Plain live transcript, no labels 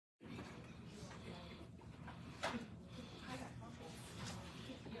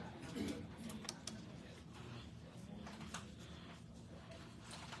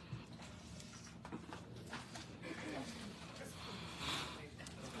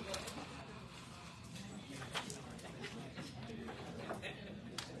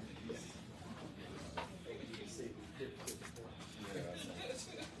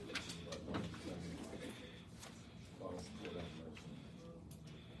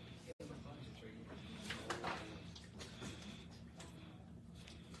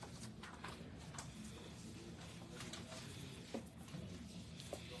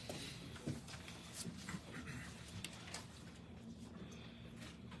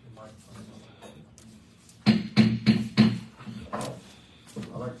I'd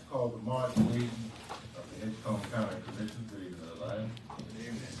like to call the March meeting of the Edgecombe County Commission to the line. Good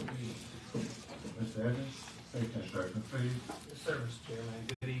evening. Mr. Evans, safety instructions, please. Yes, sir, Mr. Chairman.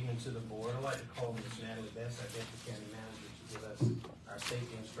 Good evening to the board. I'd like to call Ms. Natalie Best, our Deputy County Manager, to give us our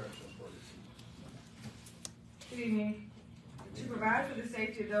safety instructions for this evening. Good evening. To provide for the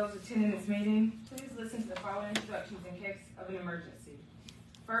safety of those attending this meeting, please listen to the following instructions in case of an emergency.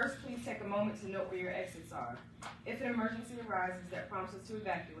 First, please take a moment to note where your exits are. If an emergency arises that prompts us to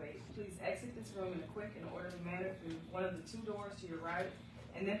evacuate, please exit this room in a quick and orderly manner through one of the two doors to your right,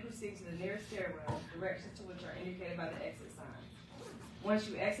 and then proceed to the nearest stairwell, directions to which are indicated by the exit sign. Once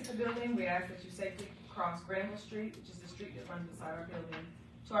you exit the building, we ask that you safely cross Granville Street, which is the street that runs beside our building,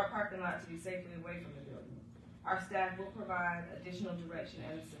 to our parking lot to be safely away from the building. Our staff will provide additional direction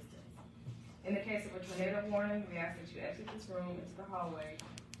and assistance. In the case of a tornado warning, we ask that you exit this room into the hallway,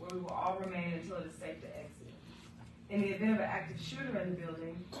 where we will all remain until it is safe to exit. In the event of an active shooter in the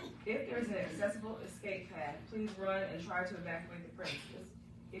building, if there is an accessible escape path, please run and try to evacuate the premises.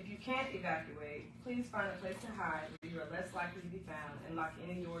 If you can't evacuate, please find a place to hide where you are less likely to be found, and lock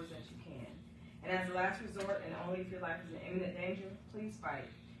any doors that you can. And as a last resort, and only if your life is in imminent danger, please fight.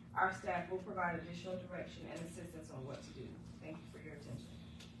 Our staff will provide additional direction and assistance on what to do. Thank you for your attention.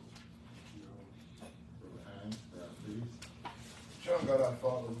 Son God, our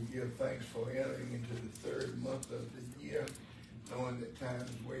Father, we give thanks for entering into the third month of the year, knowing that time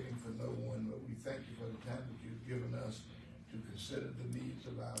is waiting for no one, but we thank you for the time that you've given us to consider the needs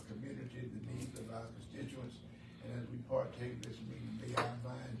of our community, the needs of our constituents, and as we partake this meeting, may our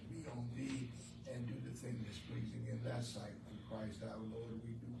minds be on thee and do the thing that's pleasing in thy sight. Through Christ our Lord,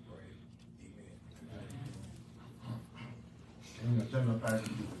 we do pray. Amen. In the general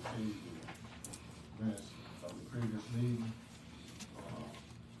package, you receive the minutes of the previous meeting.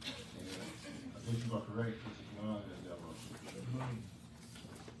 Additions or corrections, if none, is there a motion?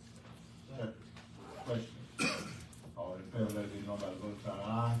 Second. Question. All in favor, let it be known by the vote sign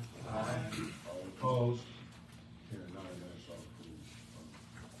aye. Aye. All opposed? Hearing none, minutes are approved.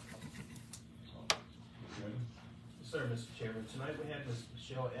 Yes, sir, Mr. Chairman. Tonight we have Ms.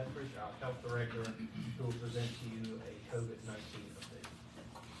 Michelle Etheridge, our Health Director, who will present to you a COVID-19 update.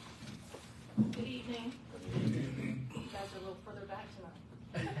 Good evening. Good evening. You guys are a little further back tonight.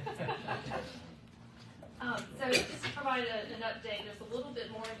 So just to provide an update, there's a little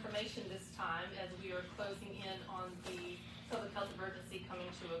bit more information this time as we are closing in on the public health emergency coming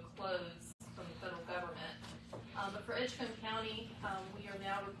to a close from the federal government. But for Edgecombe County, we are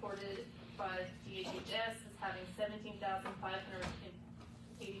now reported by DHHS as having 17,584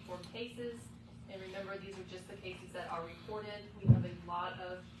 cases. And remember, these are just the cases that are reported. We have a lot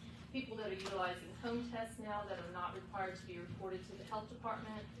of people that are utilizing home tests now that are not required to be reported to the health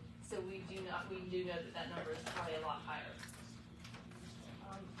department. So we do know that number is probably a lot higher.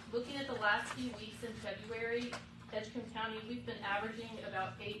 Looking at the last few weeks in February, Edgecombe County, we've been averaging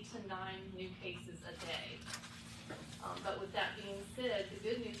about 8 to 9 new cases a day. But with that being said, the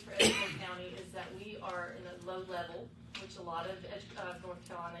good news for Edgecombe County is that we are in a low level, which a lot of North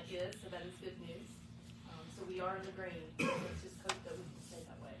Carolina is, so that is good news. So we are in the green. Let's just hope that we can stay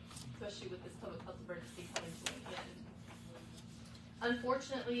that way, especially with this public health emergency coming to an end.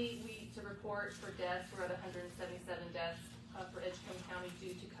 Unfortunately, to report for deaths, we're at 177 deaths for Edgecombe County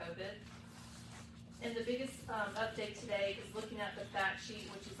due to COVID. And the biggest update today is looking at the fact sheet,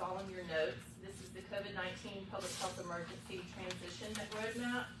 which is all in your notes. This is the COVID-19 public health emergency transition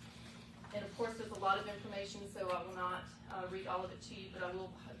roadmap. And of course, there's a lot of information, so I will not read all of it to you, but I will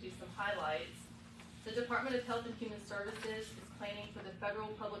do some highlights. The Department of Health and Human Services is planning for the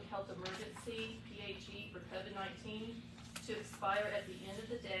federal public health emergency, PHE, for COVID-19 to expire at the end of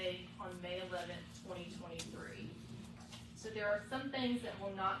the day on May 11th, 2023. So there are some things that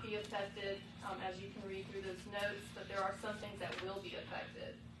will not be affected, as you can read through those notes, but there are some things that will be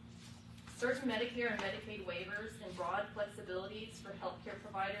affected. Certain Medicare and Medicaid waivers and broad flexibilities for healthcare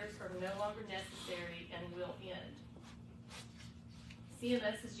providers are no longer necessary and will end.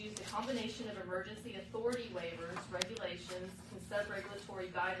 CMS has used a combination of emergency authority waivers, regulations, and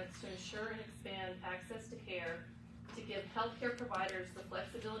sub-regulatory guidance to ensure and expand access to care to give healthcare providers the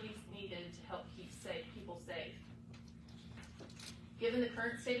flexibilities needed to help keep people safe. Given the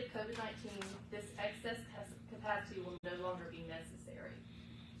current state of COVID-19, this excess capacity will no longer be necessary.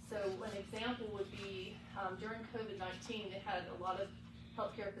 So an example would be during COVID-19, they had a lot of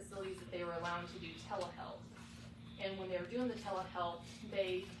healthcare facilities that they were allowed to do telehealth. And when they were doing the telehealth,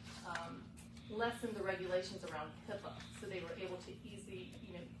 they lessened the regulations around HIPAA. So they were able to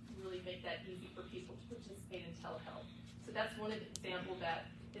really make that easy for people to participate in telehealth. So that's one example that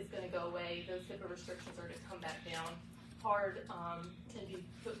is gonna go away. Those HIPAA restrictions are gonna come back down hard, and be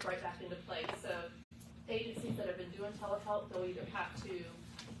put right back into place. So agencies that have been doing telehealth, they'll either have to,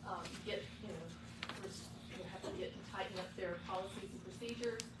 tighten up their policies and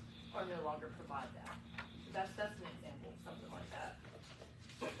procedures, or no longer provide that. That's an example of something like that.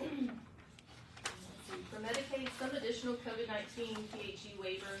 Let's see. For Medicaid, some additional COVID-19 PHE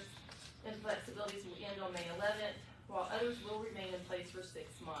waivers and flexibilities will end on May 11th, while others will remain in place for 6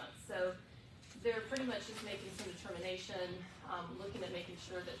 months. So they're pretty much just making some determination, looking at making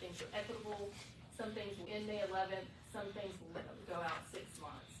sure that things are equitable. Some things will end May 11th, some things will go out 6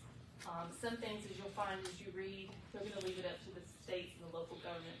 months. Some things, as you'll find as you read, they're going to leave it up to the states and the local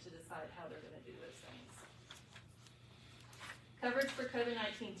government to decide how they're going to do those things. Coverage for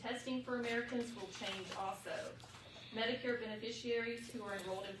COVID-19 testing for Americans will change also. Medicare beneficiaries who are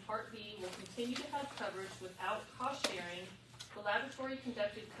enrolled in Part B will continue to have coverage without cost sharing for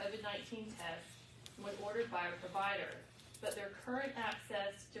laboratory-conducted COVID-19 tests when ordered by a provider, but their current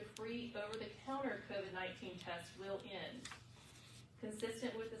access to free over-the-counter COVID-19 tests will end,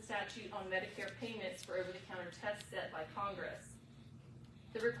 consistent with the statute on Medicare payments for over-the-counter tests set by Congress.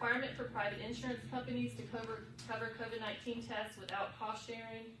 The requirement for private insurance companies to cover COVID-19 tests without cost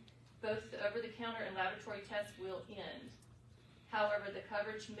sharing, both the over-the-counter and laboratory tests, will end. However, the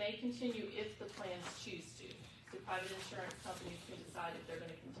coverage may continue if the plans choose to. So private insurance companies can decide if they're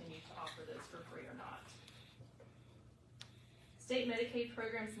going to continue to offer those for free or not. State Medicaid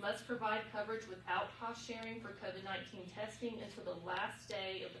programs must provide coverage without cost sharing for COVID-19 testing until the last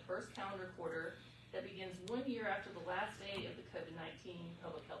day of the first calendar quarter that begins 1 year after the last day of the COVID-19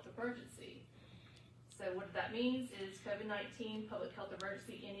 public health emergency. So what that means is COVID-19 public health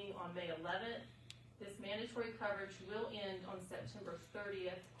emergency ending on May 11th. This mandatory coverage will end on September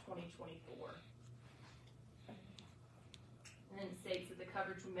 30th, 2024. And then it states that the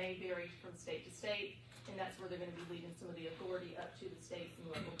coverage may vary from state to state, and that's where they're going to be leaving some of the authority up to the states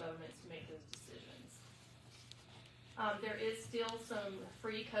and local governments to make those decisions. There is still some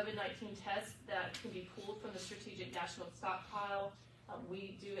free COVID-19 tests that can be pulled from the Strategic National Stockpile.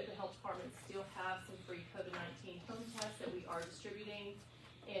 We do at the health department still have some free COVID-19 home tests that we are distributing,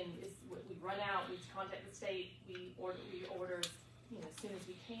 and we run out, we contact the state, we order as soon as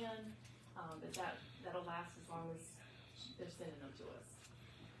we can, but that'll last as long as they're sending them to us.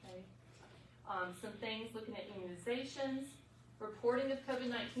 Okay. Some things looking at immunizations. Reporting of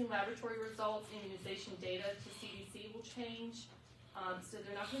COVID-19 laboratory results, immunization data to CDC will change. So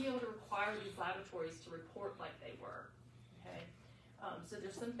they're not going to be able to require these laboratories to report like they were. Okay. So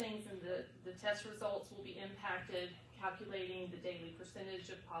there's some things in the test results will be impacted. Calculating the daily percentage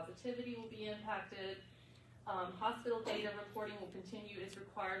of positivity will be impacted. Hospital data reporting will continue as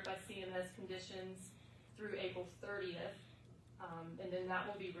required by CMS conditions through April 30th. And then that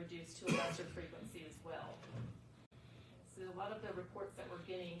will be reduced to a lesser frequency as well. So a lot of the reports that we're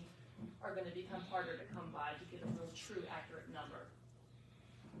getting are going to become harder to come by to get a real true accurate number.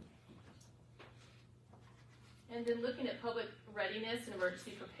 And then looking at public readiness and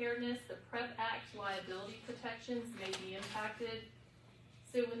emergency preparedness, the PrEP Act liability protections may be impacted.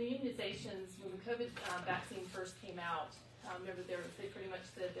 So when the immunizations, when the COVID vaccine first came out, remember they pretty much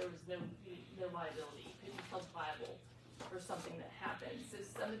said there was no liability. You couldn't be held liable for something that happened. So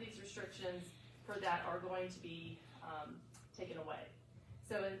some of these restrictions for that are going to be taken away.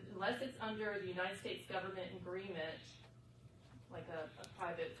 So unless it's under the United States government agreement, like a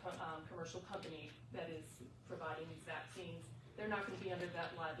private commercial company that is providing these vaccines, they're not going to be under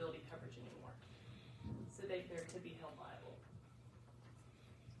that liability coverage anymore. So they could be held liable.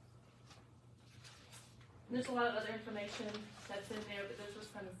 And there's a lot of other information that's in there, but those were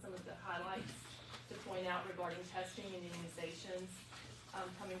some of the highlights to point out regarding testing and immunizations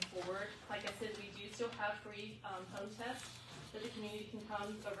coming forward. Like I said, we do still have free home tests that the community can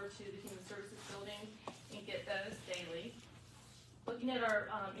come over to the Human Services Building and get those daily. Looking at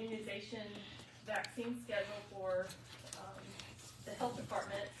our immunization vaccine schedule for the health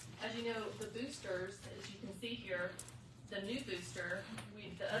department, as you know, the boosters, as you can see here, the new booster,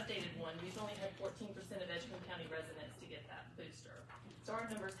 the updated one, we've only had 14% of Edgecombe County residents to get that booster. So our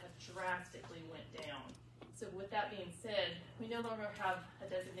numbers have drastically went down. So with that being said, we no longer have a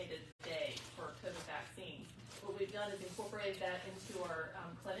designated day for COVID vaccine. What we've done is incorporated that into our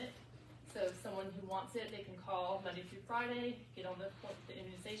clinic. So if someone who wants it, they can call Monday through Friday, get on the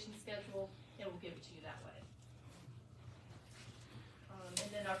immunization schedule, and we'll give it to you that way. And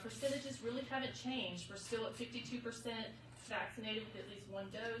then our percentages really haven't changed. We're still at 52% vaccinated with at least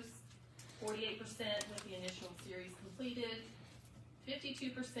one dose, 48% with the initial series completed,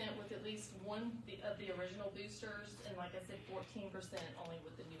 52% with at least one of the original boosters, and like I said, 14% only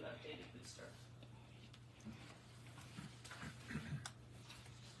with the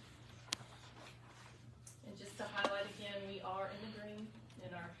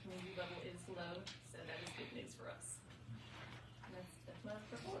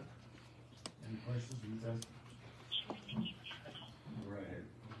questions, Ms. Esther? Go right ahead.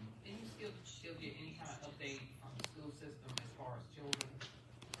 Do you still get any kind of update from the school system as far as children?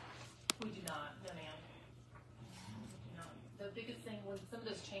 We do not, no ma'am. No. The biggest thing was some of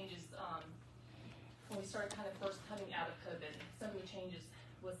those changes, when we started kind of first coming out of COVID, some of the changes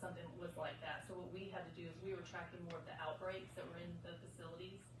was like that. So what we had to do is we were tracking more of the outbreaks that were in the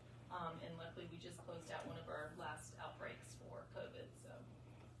facilities. And luckily we just closed out one of our last outbreaks for COVID, so.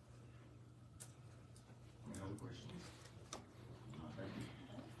 Any other questions? Thank you.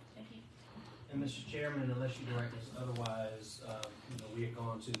 Thank you. And Mr. Chairman, unless you direct us otherwise, we have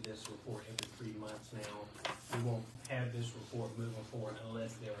gone to this report every 3 months now. We won't have this report moving forward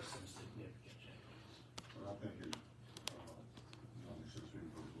unless there are some significant changes. Well, I think it, since we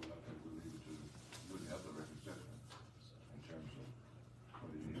I think we'll leave it to good health of record judgment in terms of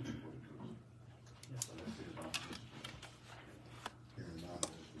what it is and what it goes. Yes, So let's see about this. Hearing none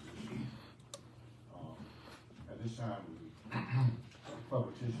of this position. At this time,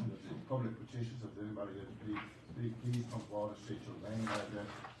 public petitions, if anybody has please come forward and state your name,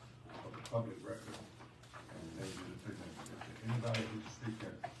 address for the public record, and the name of the presenter. Anybody who speak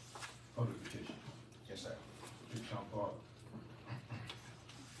at public petition, Yes, sir. please come forward.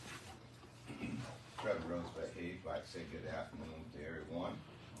 Trevor Roseback Hayes, like to say good afternoon to everyone.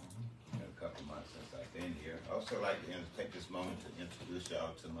 Been a couple months since I've been here. I also like to take this moment to introduce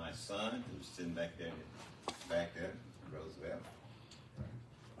y'all to my son, who's sitting back there, Roosevelt.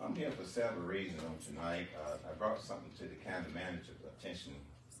 I'm here for several reasons on tonight. I brought something to the county manager's attention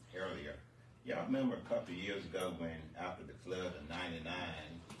earlier. Y'all remember a couple of years ago when, after the flood of '99,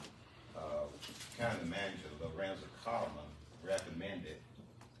 county manager Lorenzo Coleman recommended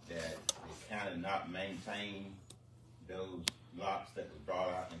that the county not maintain those lots that was brought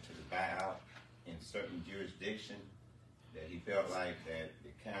out into the buyout in certain jurisdiction, that he felt like that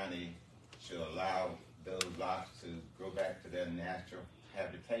the county should allow those lots to go back to their natural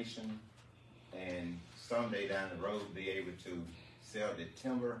habitation and someday down the road be able to sell the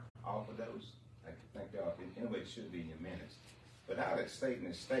timber off of those. I think y'all, anyway, it should be in your minutes. But out at State and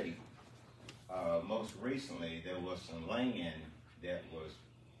Estate, most recently there was some land that was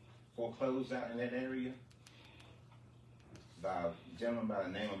foreclosed out in that area by a gentleman by the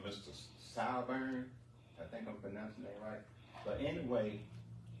name of Mr. Salburn. I think I'm pronouncing that right. But anyway,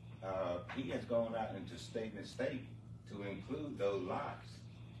 he has gone out into State and Estate to include those lots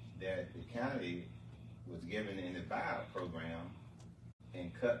that the county was given in the buyout program and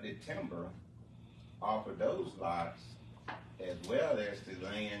cut the timber off of those lots, as well as the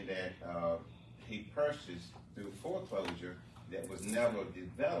land that he purchased through foreclosure that was never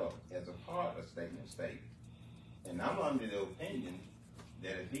developed as a part of State and Estate. And I'm under the opinion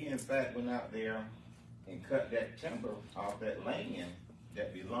that if he in fact went out there and cut that timber off that land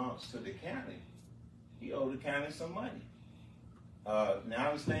that belongs to the county, he owed the county some money. Now I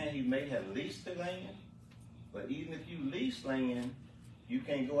understand he may have leased the land, but even if you lease land, you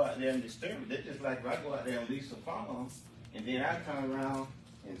can't go out there and disturb it. That's just like if I go out there and lease a farm, and then I turn around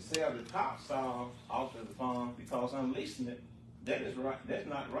and sell the topsoil off of the farm because I'm leasing it. That is right. That's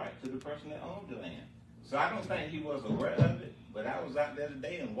not right to the person that owned the land. So I don't think he was aware of it, but I was out there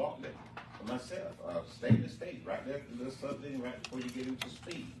today and walked it for myself. State to state, right there to the subdivision, right before you get into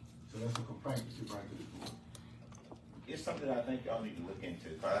speed. So that's a complaint that you bring to the board. It's something that I think y'all need to look into.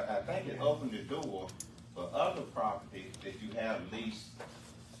 I think it opened the door for other properties that you have leased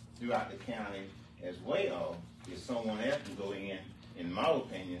throughout the county as well, if someone else can go in my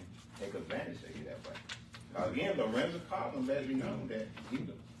opinion, take advantage of you that way. Again, Lorenzo Coleman let me know that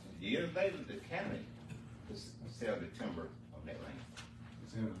years later the county could sell the timber on that land.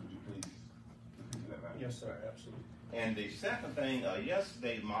 Ms. Evans, would you please repeat that back? Yes, sir, absolutely. And the second thing,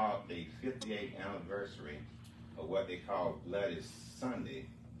 yesterday marked the 58th anniversary of what they call Bloody Sunday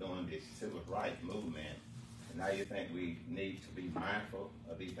during the civil rights movement. And now you think we need to be mindful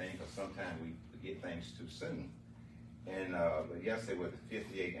of these things, because sometimes we forget things too soon. And but yesterday was the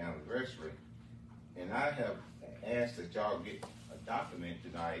 58th anniversary. And I have asked that y'all get a document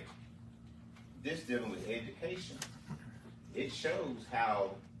tonight, this dealing with education. It shows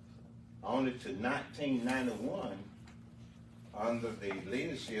how only to 1991, under the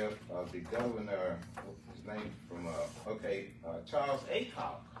leadership of the governor, what's his name from, Charles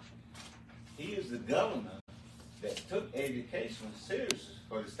Aycock, he is the governor that took education seriously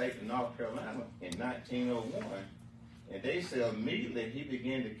for the state of North Carolina in 1901. And they said immediately he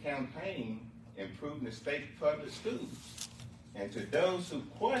began to campaign improving the state public schools. And to those who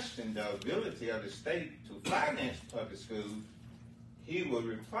questioned the ability of the state to finance public schools, he would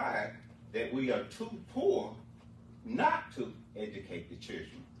reply that we are too poor not to educate the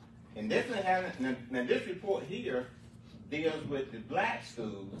children. And this one hasn't, now this report here deals with the black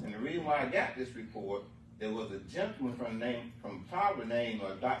schools, and the reason why I got this report, there was a gentleman from Power named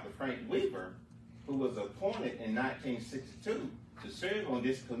Dr. Frank Weaver, who was appointed in 1962 to serve on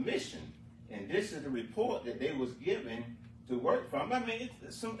this commission. And this is the report that they was given to work from. I mean,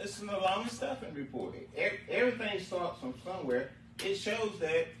 it's some alarming stuff in the report. Everything starts from somewhere. It shows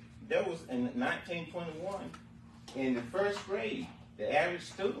that there was, in 1921, in the first grade, the average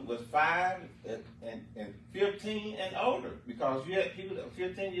student was 5 and 15 and older, because you had people that were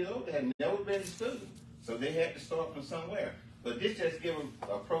 15 years old that had never been to school. So they had to start from somewhere. But this just gives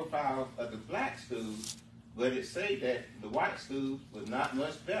a profile of the black schools, but it say that the white schools was not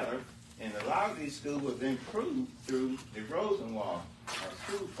much better, and a lot of these schools was improved through the Rosenwald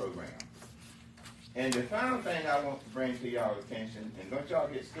school program. And the final thing I want to bring to y'all's attention, and don't y'all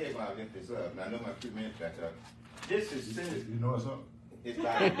get scared when I lift this up, and I know my 2 minutes back up. This is Senate. You know what's up? It's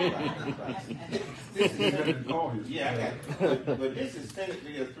like, this is, yeah, I got it. But this is Senate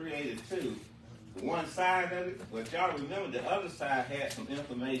Bill 382. One side of it, but y'all remember the other side had some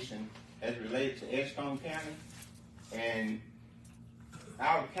information as related to Edgecombe County, and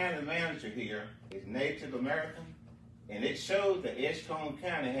our county manager here is Native American, and it shows that Edgecombe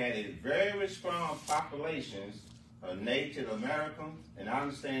County had a very strong populations of Native Americans, and I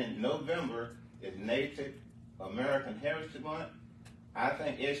understand November is Native American Heritage Month. I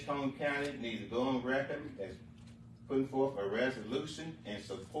think Edgecombe County needs to go on record as putting forth a resolution in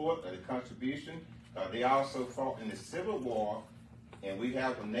support of the contribution. They also fought in the Civil War, and we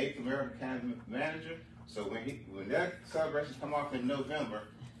have a Native American County manager. So when that celebration come off in November,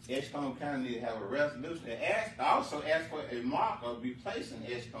 Edgecombe County needs to have a resolution. And also ask for a marker replacing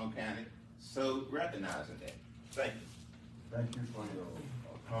Edgecombe County, so recognizing that. Thank you. Thank you for your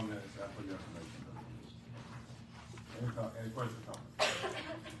comments and for your information. Any questions or comments?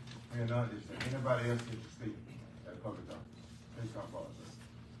 Hearing none, is there anybody else here to speak at the public office? Please come forward, sir.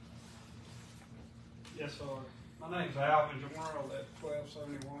 Yes, sir. My name's Alvin Jamurl at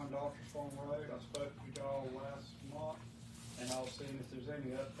 1271 Doctors Farm Road. I spoke to y'all last month, and I was seeing if there's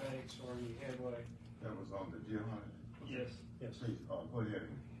any updates or any headway. That was on the deer hunting? Yes. Yes. Please, go ahead.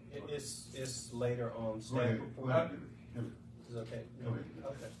 It's later on Go staff ahead, report. go ahead and give it. Is it okay? Go ahead.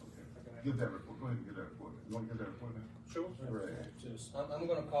 Okay. Give that report, go ahead and give that report. You want to give that report now? Sure. Right. I'm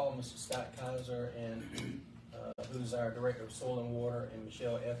going to call Mr. Scott Kaiser, and who's our Director of Soil and Water, and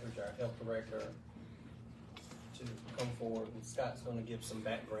Michelle Etheridge, our Health Director, to come forward. And Scott's going to give some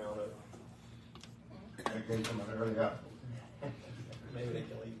background of. I gave them an early out. Maybe they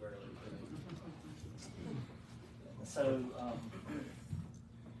can leave early. So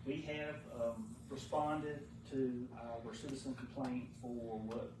we have responded to our citizen complaint for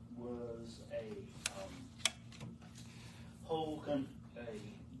what was a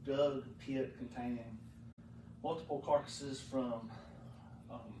dug pit containing multiple carcasses from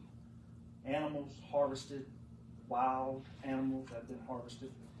animals harvested, wild animals that have been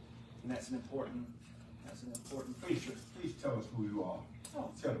harvested, and that's an important feature. Please tell us who you are.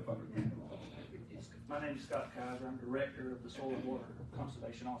 Oh. Tell the public who you are. My name is Scott Kaiser. I'm Director of the Soil and Water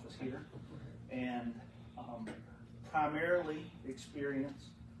Conservation Office here, and primarily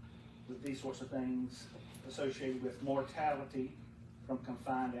experience with these sorts of things associated with mortality from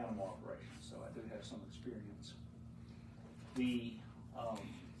confined animal operations. So I do have some experience. The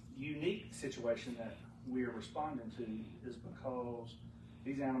unique situation that we're responding to is because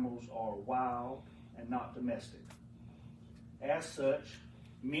these animals are wild and not domestic. As such,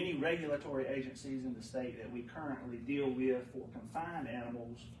 many regulatory agencies in the state that we currently deal with for confined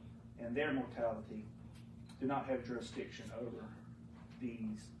animals and their mortality do not have jurisdiction over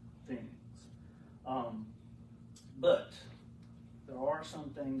these things. But there are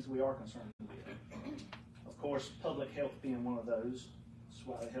some things we are concerned with. Of course, public health being one of those. That's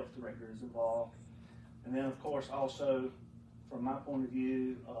why the health director is involved. And then, of course, also, from my point of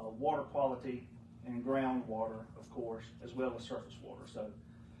view, water quality and groundwater, of course, as well as surface water. So,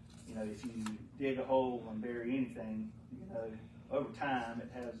 you know, if you dig a hole and bury anything, you know, over time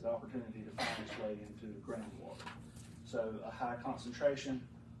it has the opportunity to find its way into groundwater. So a high concentration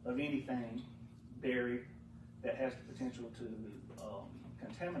of anything buried that has the potential to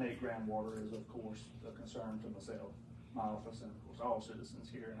contaminate groundwater is, of course, a concern to myself, my office, and of course all citizens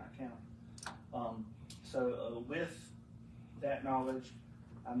here in our county. With that knowledge,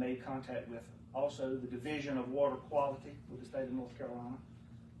 I made contact with also the Division of Water Quality with the state of North Carolina.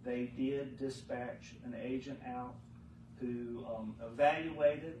 They did dispatch an agent out who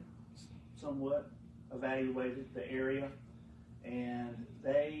evaluated the area, and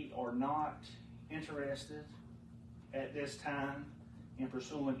they are not interested at this time in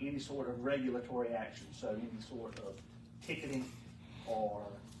pursuing any sort of regulatory action, so any sort of ticketing or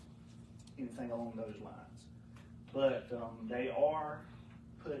anything along those lines. But they are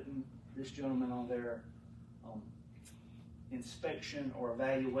putting this gentleman on their inspection or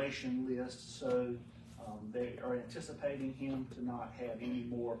evaluation list, so they are anticipating him to not have any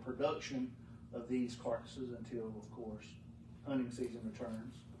more production of these carcasses until, of course, hunting season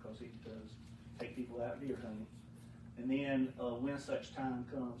returns, because he does take people out deer hunting. And then when such time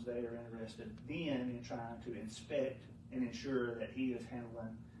comes, they are interested then in trying to inspect and ensure that he is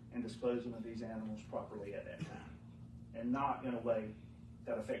handling and disposing of these animals properly at that time, and not in a way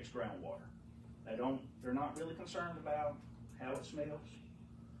that affects groundwater. They're not really concerned about how it smells.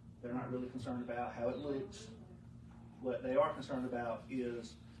 They're not really concerned about how it looks. What they are concerned about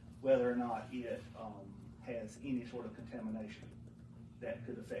is whether or not it has any sort of contamination that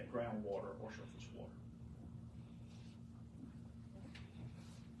could affect groundwater or surface water.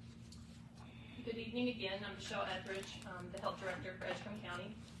 Good evening again. I'm Michelle Etheridge, the health director for Edgecombe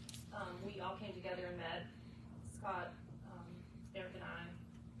County. We all came together and met, Scott, Eric and I.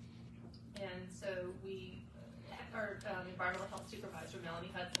 And so our environmental health supervisor,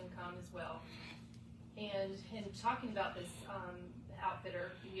 Melanie Hudson, come as well. And in talking about this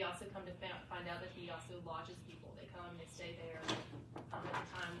outfitter, we also come to find out that he also lodges people. They come, they stay there. At the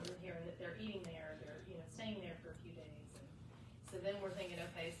time, we're hearing that they're eating there, they're staying there for a few days. And so then we're thinking,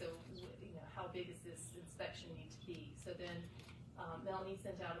 okay, so how big does this inspection need to be? So then Melanie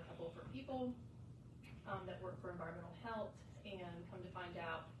sent out a couple for people that work for environmental health, and come to find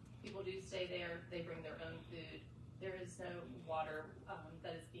out, people do stay there, they bring their own food. There is no water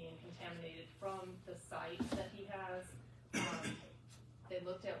that is being contaminated from the site that he has. They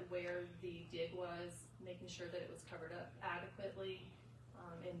looked at where the dig was, making sure that it was covered up adequately.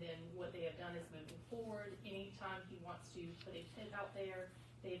 And then what they have done is moving forward. Anytime he wants to put a pit out there,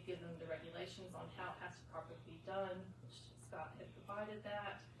 they've given them the regulations on how it has to properly be done, which Scott had provided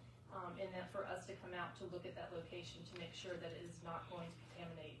that. And that for us to come out to look at that location to make sure that it is not going to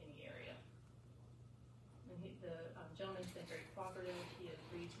contaminate any area. And the gentleman's been very cooperative. He has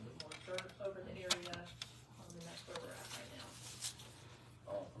agreed to put more dirt over the area, and that's where we're at right now.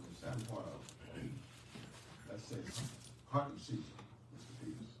 From the standpoint of, let's say, hunting season, Mr.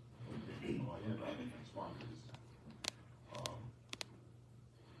 Peters, or anybody can respond to this.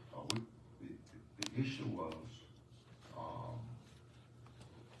 The issue was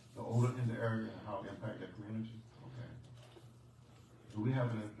the odor in the area and how it impacted the community. Okay. Do we have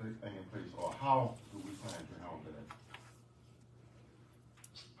anything in place, or how do we plan to handle that?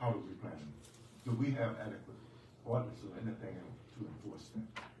 How do we plan? Do we have adequate ordinance or anything to enforce that?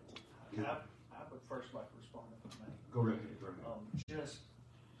 Yeah. I would first like to respond if I may. Go right ahead. Go ahead.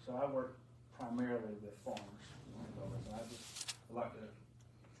 So I work primarily with farmers, and I like to,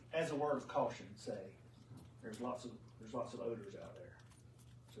 as a word of caution, say there's lots of odors out there.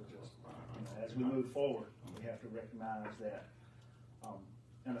 So just as we move forward, we have to recognize that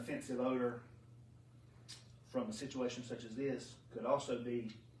an offensive odor from a situation such as this could also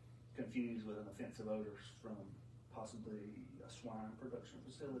be confused with an offensive odor from possibly a swine production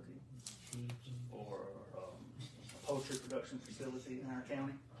facility or a poultry production facility in our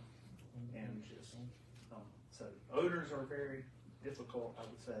county. And just so odors are very difficult, I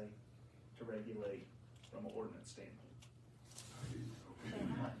would say, to regulate from an ordinance standpoint.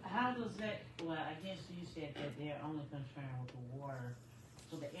 How does that, well, I guess you said that they're only concerned with the water,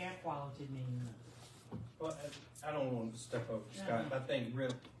 so the air quality means nothing. Well, I don't want to step over Scott. I think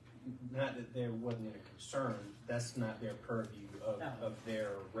really, not that there wasn't any concern, that's not their purview of their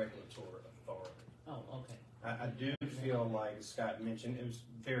regulatory authority. Oh, okay. I do feel like, as Scott mentioned, it was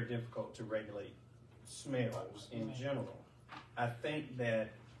very difficult to regulate smells in general. I think that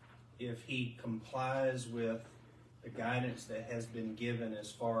if he complies with the guidance that has been given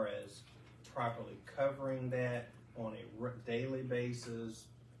as far as properly covering that on a daily basis,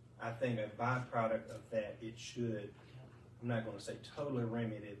 I think a byproduct of that, it should, I'm not going to say totally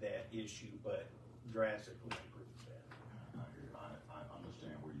remedy that issue, but drastically improve that. I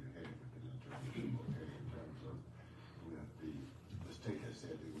understand where you're headed with it in terms of when the state has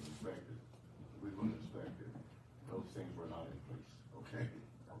said they would inspect it, we will inspect it. Those things were not in place. Okay.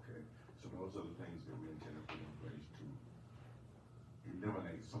 So those are the things that we intend to put in place to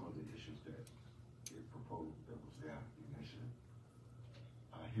eliminate some of the issues that it proposed that was there initially.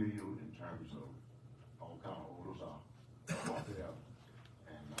 I hear you in terms of all kind of odors are out there,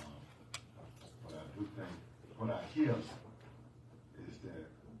 and but I do think what I hear is that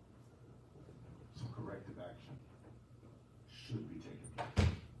some corrective action should be taken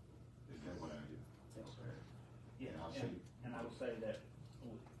place. Is that what I hear? Yes, sir. Yeah, And I'll and I will say that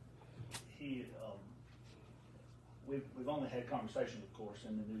we've only had conversations, of course,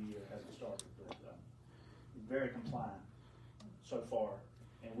 and the new year hasn't started, but very compliant so far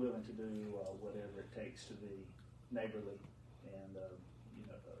and willing to do whatever it takes to be neighborly and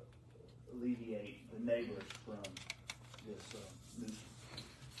alleviate the neighbors from this nuisance.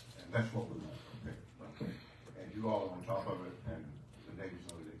 And that's what we want, okay? And you all are on top of it, and the neighbors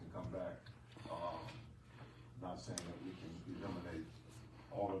know that they can come back. Not saying that we can eliminate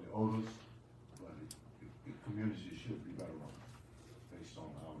all of the odors, but the community should be better off based on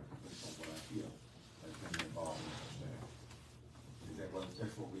what I hear has been involved in that. Is that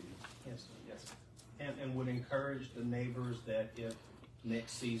that's what we? Yes, sir. Yes. And would encourage the neighbors that if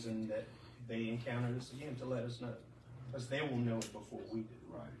next season that they encounter this again, to let us know, because they will know it before we do.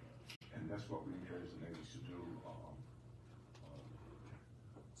 Right. And that's what we encourage the neighbors to do.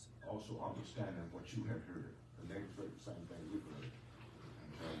 Also understanding what you have heard. The neighbors heard the same thing we've heard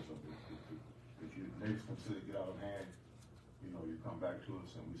in terms of if your neighbors consider get out of hand, you come back to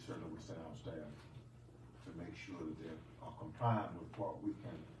us, and we certainly will send our staff to make sure that they are complying with what we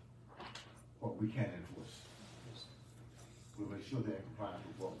can enforce. We'll make sure they're in compliance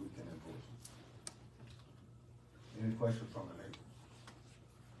with what we can enforce. Any questions from the neighbors?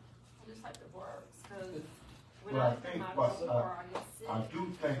 I just like the works, because we Well, I don't think have what, before I get sick. I do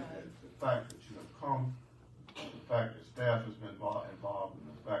think that the fact that you have come, the fact that staff has been involved, and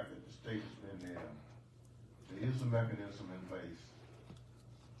the fact that the state has been there is a mechanism in place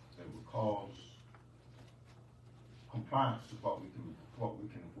that will cause compliance to what we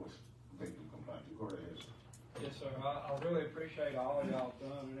can enforce, make them compliant. Go ahead, sir. Yes, sir. I really appreciate all y'all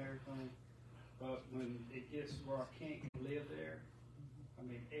done and everything, but when it gets to where I can't live there, I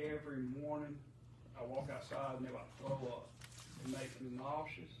mean, every morning I walk outside and they're about to throw up. It makes me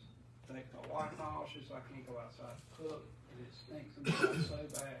nauseous. It makes my wife nauseous. I can't go outside to cook, and it stinks in the house so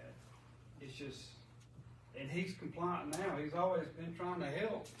bad. It's just, and he's compliant now. He's always been trying to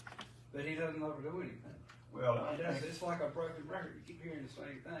help, but he doesn't ever do anything. Well, It's like a broken record. You keep hearing the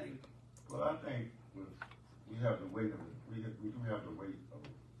same thing. Well, I think we have the weight of we do have the weight of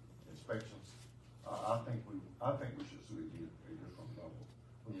inspections. I think we should see it at a different level.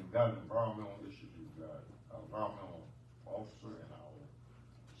 When you've got an environmental issue, you've got an environmental officer and our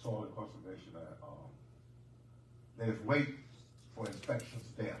soil and conservation. There's weight for inspections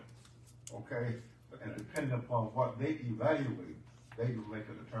there, okay? And depending upon what they evaluate, they will make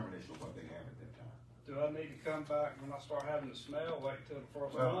a determination of what they have at that time. Do I need to come back when I start having the smell? Wait till the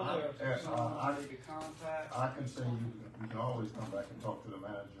first Well, Monday, or is there someone I I need to contact? I can say you can always come back and talk to the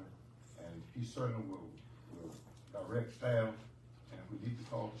manager, and he certainly will direct staff, and if we need to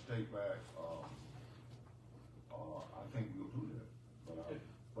call the state back, I think we'll do that.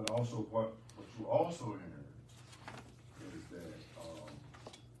 But also what you also hear is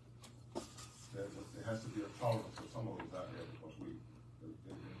that there has to be a tolerance for some of us out there, because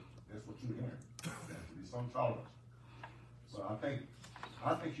that's what you're hearing. There has to be some tolerance. But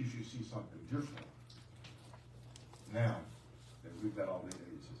I think you should see something different now that we've got all the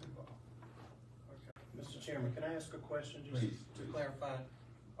agencies involved. Mr. Chairman, can I ask a question just Please, to please. clarify?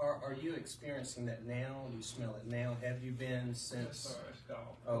 Are you experiencing that now? Do you smell it now? Have you been Yes, since? sir, it's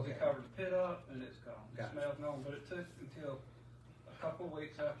gone. Okay. They covered the pit up and it's gone. The Gotcha. smell's gone, but it took until a couple of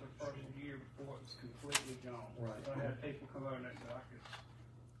weeks after the first of the year before it was completely gone. Right. So I had people come over and they said, I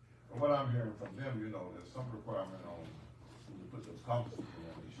could, What I'm hearing from them, there's some requirement on when you put those composites in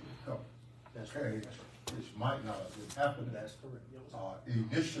there, they should cover. That's Okay, correct. which might not have been happening That's correct.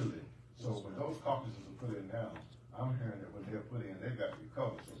 initially. So when those composites are put in now, I'm hearing that when they're put in, they've got to be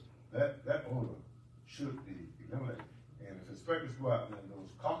covered. So that odor should be eliminated. And if inspectors go out and those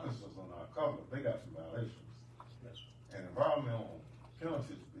carcasses are not covered, they got some violations. Yes. And environmental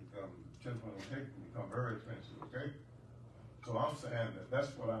penalties become very expensive, okay? So I'm saying that's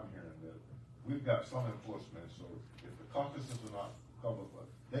what I'm hearing, that we've got some enforcement, so if the carcasses are not covered, but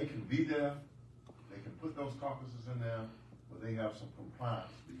they can be there, they can put those carcasses in there, but they have some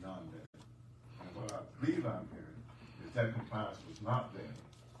compliance beyond that. And what I believe I'm hearing is that compliance was not there.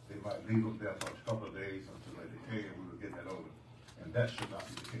 They might leave them there for a couple of days until they decay and we will get that over. And that should not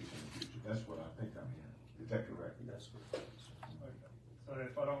be the case in the future. That's what I think I'm hearing. Is that correct? That's correct. okay. So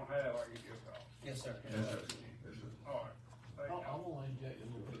if I don't have, I give you a call. Yes, sir. Yes, sir. Yes, sir. All right. Thank you. I want to inject a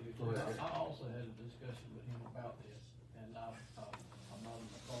little bit. Go ahead. I also had a discussion with him about this, and I'm not in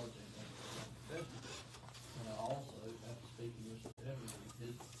the cards and also, after speaking with Mr. Evans,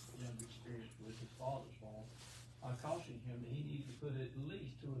 his young experience with his father's farm, I cautioned him that he needs to put at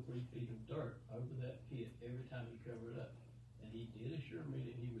least 2 or 3 feet of dirt over that pit every time he covered it up. And he did assure me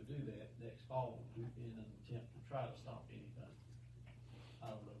that he would do that next fall in an attempt to try to stop anything. I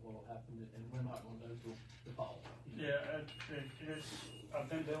don't know what'll happen, and we're not gonna know till the fall. Yeah, I've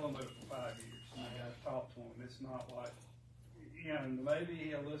been dealing with it for 5 years, and I gotta talk to him, it's not like, you know, maybe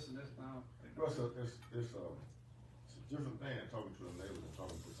he'll listen this time. Well, it's a different thing talking to a neighbor than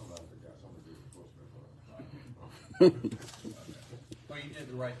talking to somebody that got something to do with Well, you did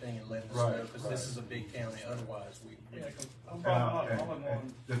the right thing in letting us Right, know, because this is a big county, otherwise we. Yeah, 'cause I'm probably not all in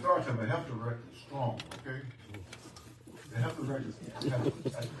one. The authority of the health director is strong, okay? The health director is they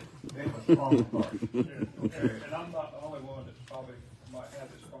have a strong authority. Yeah, and I'm not the only one that probably might have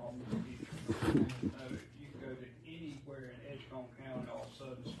this problem in the future. You can go to anywhere in Edgecombe County, and all of a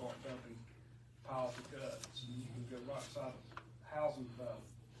sudden start dumping piles of guts, and you can go right beside the housing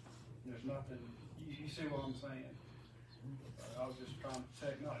development. There's nothing, you see what I'm saying? I was just trying to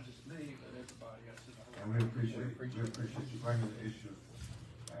protect not just me, but everybody else in the whole. And we appreciate you bringing the issue,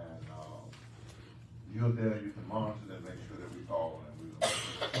 and, you're there, you can monitor that, make sure that we follow, and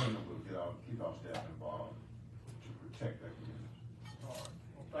we'll keep our staff involved to protect that community. All right,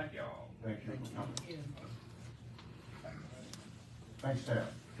 well, thank y'all. Thank you for coming. Thanks, staff.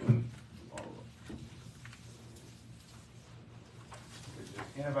 All of us. Is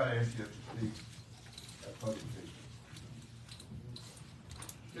there anybody else here to speak at public meeting?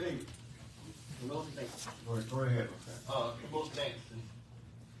 Good evening. Wilson Davidson. Go ahead, okay. Wilson Davidson.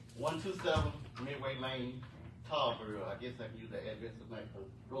 127 Midway Lane, Tarboro. I guess I can use that address tonight because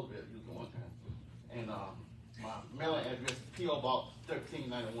Roosevelt used it one time. And my mailing address is P.O. Box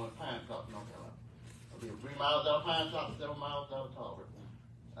 1391 Pine Top, North Carolina. I live 3 miles out of Pine Top, 7 miles out of Tarboro.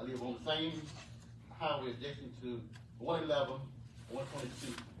 I live on the same highway adjacent to 111,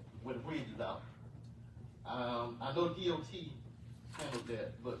 122, where the bridge is out. I know DOT handled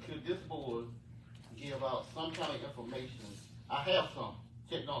that, but could this board give out some kind of information? I have some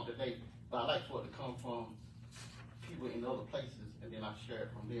checked on today, but I like for it to come from people in other places, and then I share it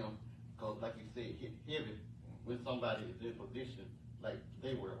from them, because like you said, hit heavy when somebody is in position like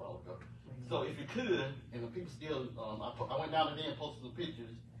they were a while ago. So if you could, and the people still, I went down today and posted some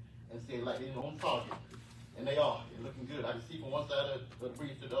pictures and said like they're on target, and they are, they're looking good. I can see from one side of the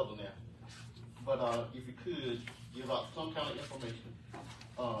bridge to the other now. But if you could give out some kind of information,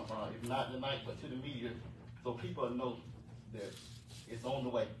 if not tonight, but to the media, so people know that it's on the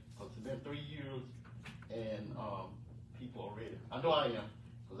way. Because it's been 3 years, and people are ready. I know I am,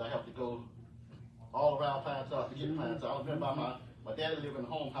 because I have to go all around Pine Top to get Pine Top. I've been by my daddy lived in a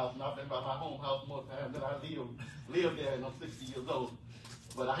home house, and I've been by my home house more times than I live there, and I'm 60 years old.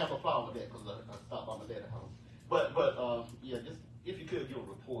 But I have a problem with that, because I stopped by my daddy's house. But yeah, just if you could give a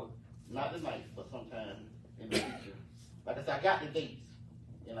report, not tonight, but sometime in the future. Like I said, I got the dates,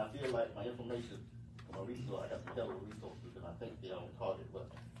 and I feel like my information, my resources, I got some hell of resources, and I think they're on target,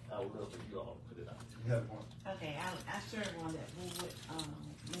 but I would love for you all to put it out. You have one. Okay, I served on that board with,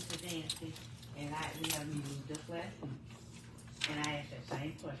 Mr. Dancy, and we had a meeting just last week. And I asked that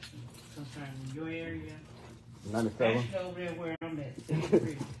same question concerning your area. 97. Actually over there where I'm at,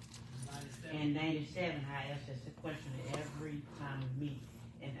 63. And 97, I asked that question every time we meet.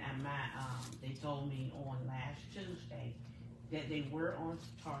 And they told me on last Tuesday that they were on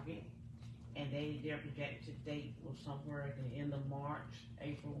target, and their projected date was somewhere at the end of March,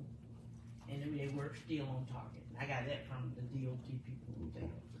 April, and they were still on target. I got that from the DOT people there.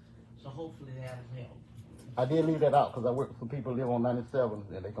 So hopefully that'll help. I did leave that out because I work with some people who live on 97,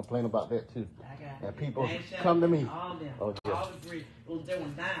 and they complain about that too. I got and people 97, come to me. All of them. Oh, yeah. All the bridges. Well, there were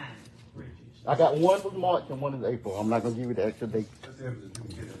 9 bridges. I got one was March and one is April. I'm not gonna give you the extra date. Let's see if we can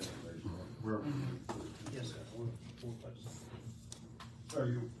get that information. Where Yes, sir. Sir,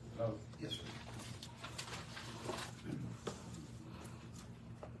 you, Yes, sir.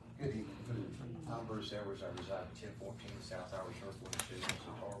 Good evening. I'm Bruce Edwards. I reside at 1014 South Irish Circle in the city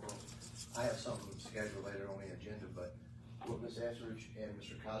of Tarboro. I have something scheduled later on the agenda, but what Ms. Etheridge and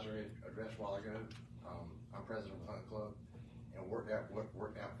Mr. Kaiser had addressed a while ago, I'm president of the Hunt Club, and what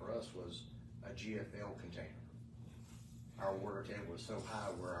worked out for us was a GFL container. Our water table was so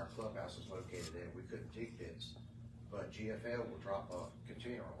high where our clubhouse is located at, we couldn't dig pits. But GFL will drop a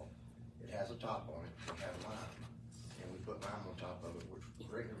container off. It has a top on it, it has lime, and we put lime on top of it, which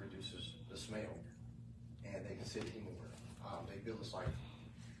greatly reduces the smell, and they can sit anywhere. They bill us like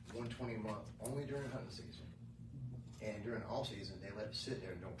 $120 a month only during hunting season, and during the off season they let it sit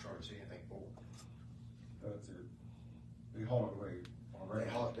there and don't charge us anything for it. that's it. They haul it away on a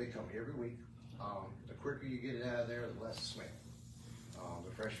regular. They come every week. The quicker you get it out of there, the less the smell.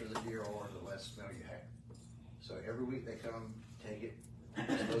 The fresher the deer are, the less smell you have. So every week they come, take it,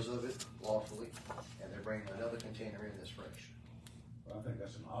 dispose of it lawfully, and they bring another container in that's fresh. Well, I think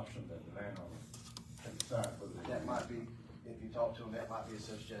that's an option that the landowner can decide whether they. That might be, if you talk to them, that might be a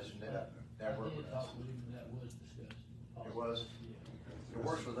suggestion that work with us. That was discussed. It was? Yeah. It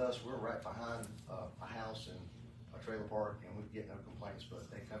works with us, we're right behind, a house and a trailer park, and we get no complaints, but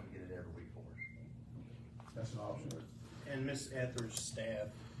they come and get it every week for us. That's an option. And Ms. Etheridge's staff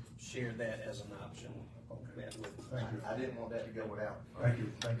shared that as an option. Okay. Met with- Thank you. I didn't want that to go without. Thank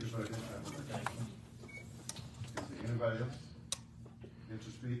you for that. Thank you. Is there anybody else here to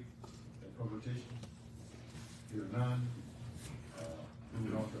speak in publication? Here none.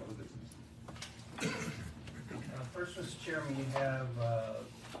 Moving on to other business. First, Mr. Chairman, you have a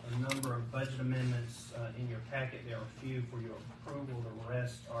number of budget amendments in your packet. There are a few for your approval. The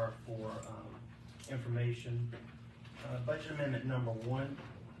rest are for information. Budget amendment number 1.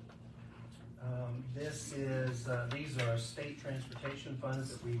 These are state transportation funds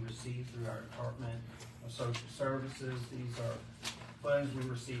that we receive through our Department of Social Services. These are funds we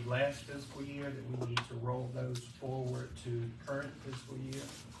received last fiscal year that we need to roll those forward to current fiscal year.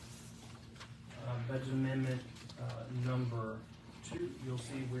 Budget amendment number 2, you'll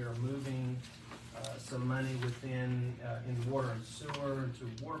see we are moving some money within in water and sewer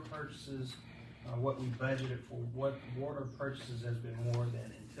to water purchases. What we budgeted for what water purchases has been more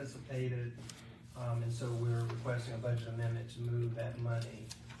than anticipated, and so we're requesting a budget amendment to move that money.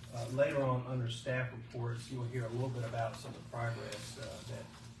 Later on, under staff reports, you'll hear a little bit about some of the progress that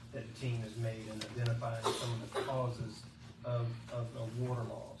the team has made in identifying some of the causes of the water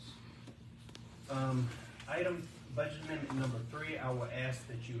loss. Item budget amendment number 3, I will ask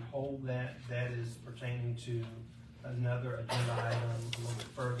that you hold that. That is pertaining to another agenda item a little bit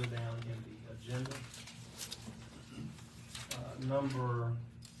further down in the agenda. Number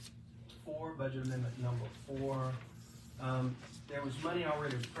 4, budget amendment number 4. There was money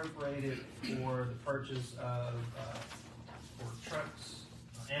already appropriated for the purchase of for trucks,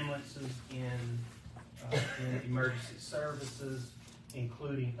 ambulances in emergency services,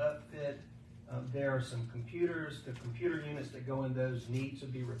 including upfit. There are some computers. The computer units that go in those need to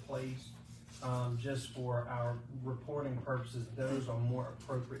be replaced. Just for our reporting purposes, those are more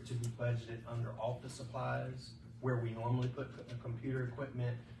appropriate to be budgeted under office supplies, where we normally put computer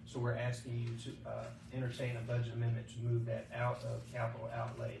equipment. So we're asking you to entertain a budget amendment to move that out of capital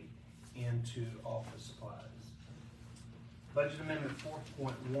outlay into office supplies. Budget amendment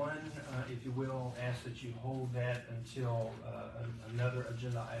 4.1, if you will, ask that you hold that until another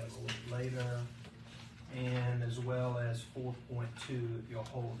agenda item a little later. And as well as 4.2, if you'll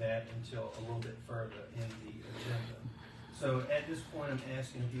hold that until a little bit further in the agenda. So at this point, I'm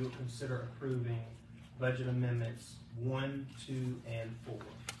asking if you would consider approving budget amendments 1, 2, and 4.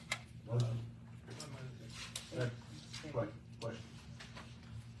 Motion. Question.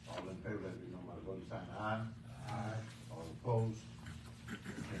 All in favor, let it be known by the voting sign aye. Aye. All opposed?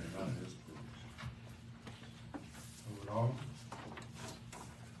 Hearing none, it is approved. Moving on.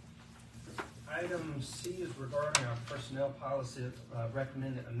 Item C is regarding our personnel policy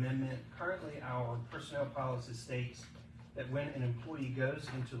recommended amendment. Currently, our personnel policy states that when an employee goes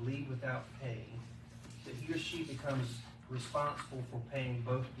into leave without pay, that he or she becomes responsible for paying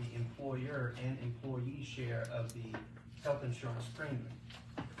both the employer and employee share of the health insurance premium.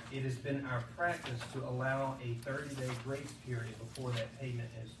 It has been our practice to allow a 30-day grace period before that payment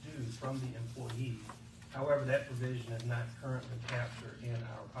is due from the employee. However, that provision is not currently captured in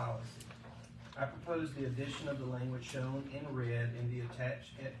our policy. I propose the addition of the language shown in red in the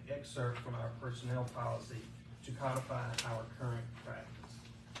attached excerpt from our personnel policy to codify our current practice.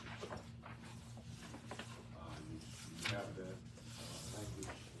 You have that language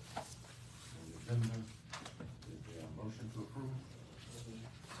on the agenda. Is there a motion to approve?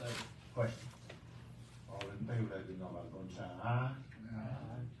 Second. Question. All in favor, let it be known by the voting sign aye.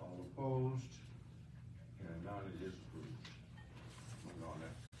 Aye. All opposed? Hearing none, it is approved. Moving on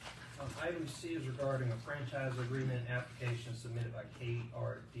next. Item C is regarding a franchise agreement application submitted by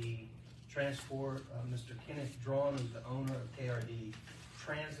KRD Transport. Mr. Kenneth Drawn, who's the owner of KRD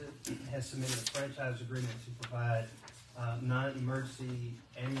Transit, has submitted a franchise agreement to provide non-emergency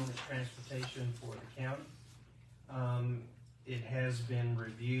ambulance transportation for the county. It has been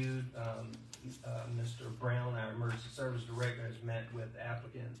reviewed. Mr. Brown, our emergency service director, has met with the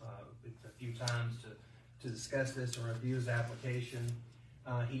applicant a few times to discuss this and review his application.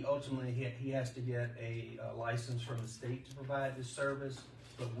 He ultimately has to get a license from the state to provide this service,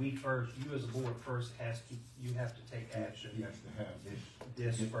 but we first, you as a board first, you have to take action. He has to have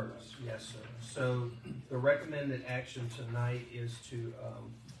This first, yes, sir. So the recommended action tonight is to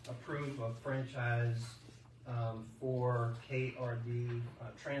approve a franchise for KRD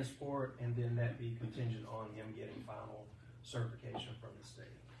Transport, and then that be contingent on him getting final certification from the state.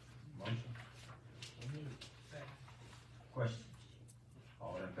 Motion. Questions?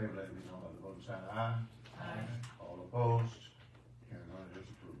 All in favor, let it be known by the voting sign of aye. Aye. All opposed? Hearing none, it is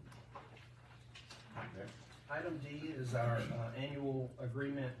approved. Next. Item D is our annual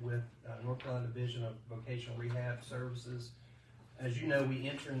agreement with North Carolina Division of Vocational Rehab Services. As you know, we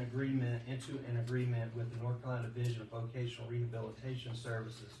into an agreement with the North Carolina Division of Vocational Rehabilitation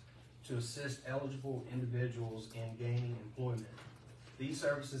Services to assist eligible individuals in gaining employment. These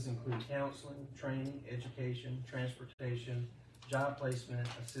services include counseling, training, education, transportation, job placement,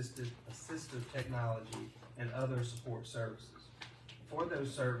 assistive technology, and other support services. For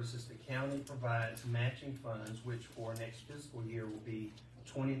those services, the county provides matching funds, which for next fiscal year will be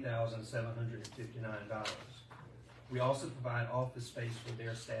 $20,759. We also provide office space for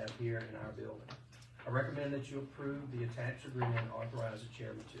their staff here in our building. I recommend that you approve the attached agreement and authorize the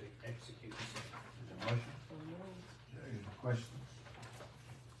chairman to execute the same. Is there a motion? Okay, questions?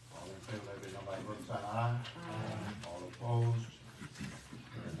 All in favor, let it be known by the voting sign of aye. Aye. All opposed?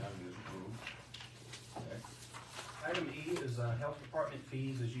 Hearing none, it is approved. Next. Item E is health department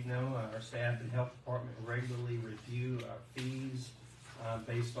fees. As you know, our staff and health department regularly review our fees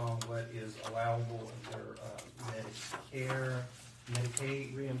based on what is allowable under Medicare,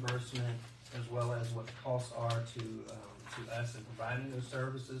 Medicaid reimbursement, as well as what the costs are to us in providing those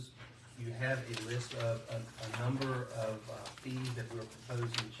services. You have a list of a number of fees that we're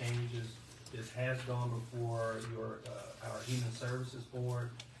proposing changes. This has gone before our Human Services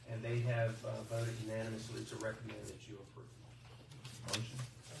Board, and they have voted unanimously to recommend that you approve. Motion?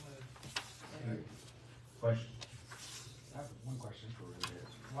 Question? I have one question for you.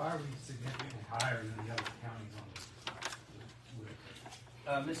 Why are we significantly higher than the other counties on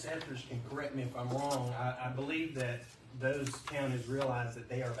this? Ms. Etheridge can correct me if I'm wrong. I believe that those counties realize that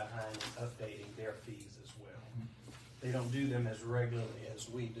they are behind in updating their fees as well. They don't do them as regularly as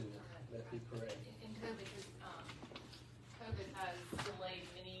we do. That'd be correct. In COVID, COVID has delayed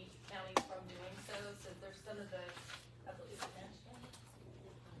many counties from doing so. So there's some of the, I believe,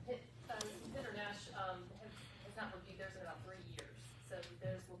 International has not reviewed theirs in about 3 years. So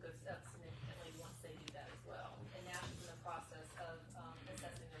those will go up significantly once they do that as well. And Nash is in the process of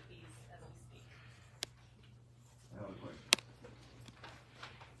assessing their fees as we speak. Another question?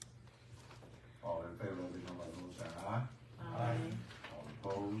 All in favor, let it be known by the voting sign of aye. Aye. All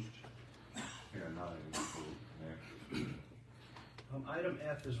opposed? Hearing none, it is approved. Next. Item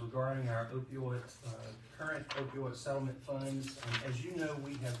F is regarding our current opioid settlement funds. As you know,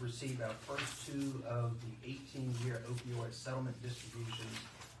 we have received our first two of the 18-year opioid settlement distributions,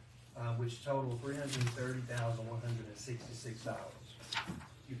 which total $330,166.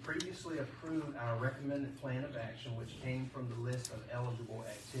 You previously approved our recommended plan of action, which came from the list of eligible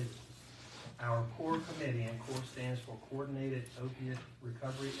activities. Our core committee, and core stands for Coordinated Opiate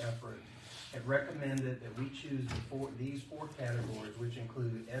Recovery Effort, had recommended that we choose these four categories, which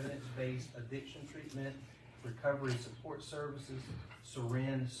include evidence-based addiction treatment, recovery support services,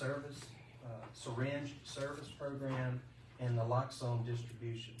 syringe service program, and naloxone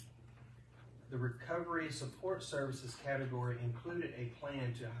distribution. The recovery support services category included a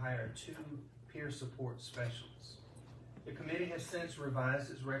plan to hire 2 peer support specialists. The committee has since revised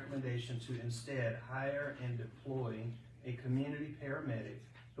its recommendation to instead hire and deploy a community paramedic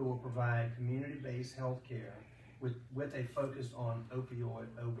who will provide community-based health care with a focus on opioid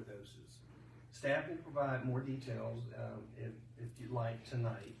overdoses. Staff will provide more details if you'd like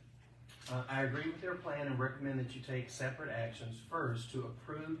tonight. I agree with their plan and recommend that you take separate actions. First, to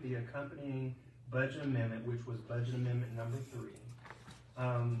approve the accompanying budget amendment, which was budget amendment number 3,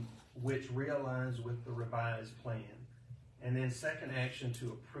 which realigns with the revised plan. And then second action,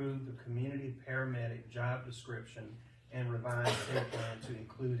 to approve the community paramedic job description and revised pay plan to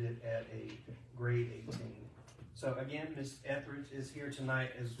include it at a grade 18. So again, Ms. Etheridge is here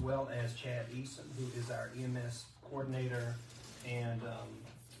tonight, as well as Chad Eason, who is our EMS coordinator, and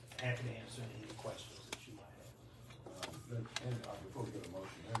happy to answer any questions that you might have. Before we go to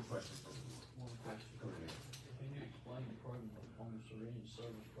motion, any questions from the board? One question. Go ahead. Can you explain the program on the syringe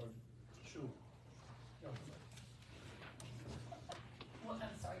service program? Sure. Well,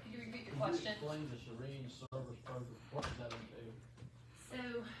 I'm sorry, could you repeat your Can question? you explain the syringe service program? What does that entail? So,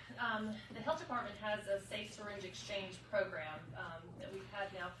 the health department has a safe syringe exchange program that we've had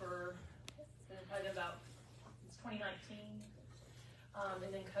now for, it's been probably about, it's 2019. And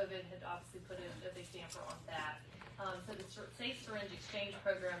then COVID had obviously put a big damper on that. So the safe syringe exchange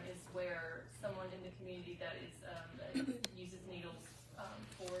program is where someone in the community that is uses needles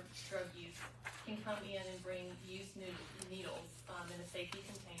for drug use can come in and bring used needles in a safety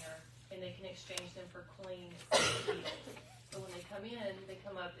container, and they can exchange them for clean needles. So when they come in, they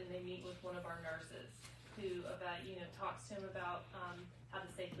come up and they meet with one of our nurses, who talks to him about how to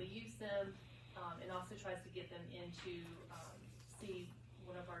safely use them, and also tries to get them into see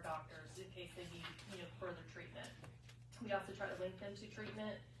one of our doctors in case they need further treatment. We also try to link them to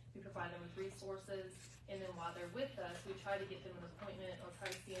treatment. We provide them with resources, and then while they're with us, we try to get them an appointment or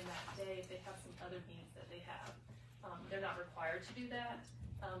try to see them that day if they have some other needs that they have. They're not required to do that,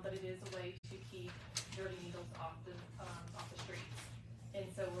 but it is a way to keep dirty needles off the streets. And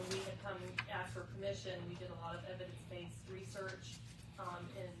so when we had come ask for permission, we did a lot of evidence-based research,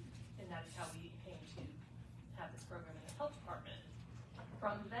 and that is how we came to have this program in the health department.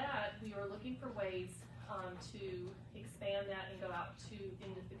 From that, we were looking for ways to expand that and go out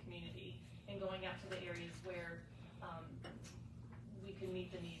into the community and going out to the areas where we can meet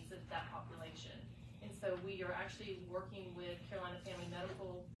the needs of that population. And so we are actually working with Carolina Family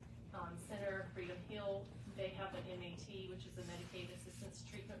Medical Center, Freedom Hill. They have an MAT, which is a Medicaid Assistance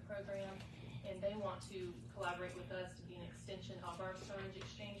Treatment Program, and they want to collaborate with us to be an extension of our syringe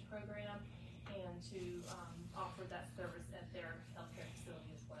exchange program and to offer that service at their healthcare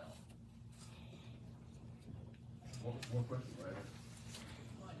facility as well. One question, right? I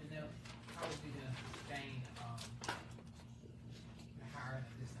wanted to know, how are we gonna gain, hire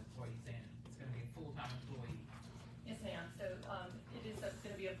this employee, saying it's gonna be a full-time employee? Yes, ma'am. So it is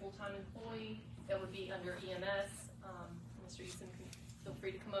going to be a full-time employee that would be under EMS. Mr. Easton can feel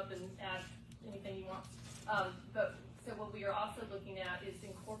free to come up and add anything you want. So what we are also looking at is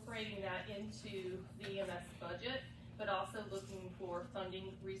incorporating that into the EMS budget, but also looking for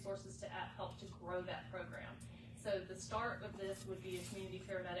funding resources to help to grow that program. So the start of this would be a community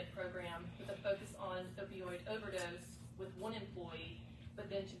paramedic program with a focus on opioid overdose with one employee, but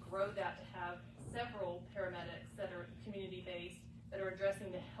then to grow that to have several paramedics that are community-based that are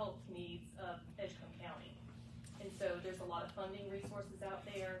addressing the health needs of Edgecombe County. And so there's a lot of funding resources out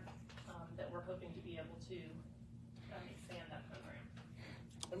there that we're hoping to be able to expand that program.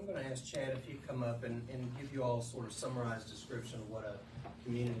 I'm going to ask Chad if he'd come up and give you all sort of summarized description of what a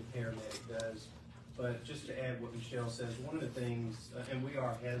community paramedic does. But just to add what Michelle says, one of the things, and we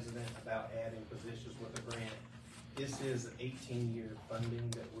are hesitant about adding positions with a grant, this is 18-year funding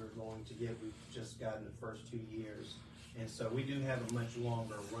that we're going to get. We've just gotten the first 2 years. And so we do have a much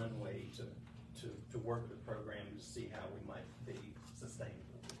longer runway to work the program to see how we might be sustainable.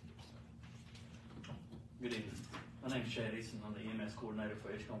 Good evening. My name's Chad Easton. I'm the EMS coordinator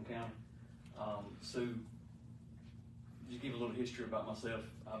for Edgecombe County. So, just give a little history about myself.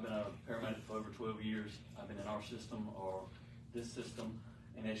 I've been a paramedic for over 12 years. I've been in our system, or this system,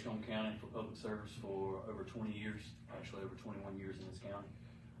 in Edgecombe County for public service for over 20 years, actually over 21 years in this county.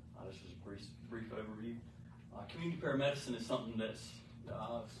 This is a brief overview. Community paramedicine is something that's,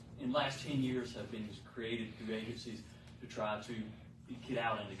 in the last 10 years, have been created through agencies to try to get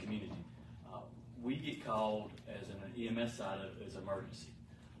out in the community. We get called as an EMS side as emergency.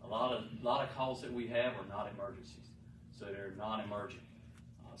 A lot of calls that we have are not emergencies, so they're non-emergent.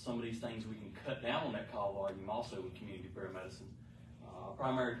 Some of these things we can cut down on that call volume also with community paramedicine. Our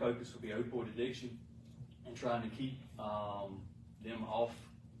primary focus will be opioid addiction and trying to keep them off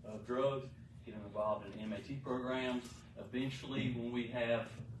of drugs, get them involved in MAT programs. Eventually, when we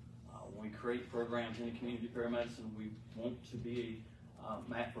create programs in the community paramedicine, we want to be a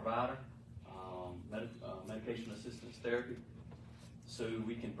MAT provider, medication assistance therapy, so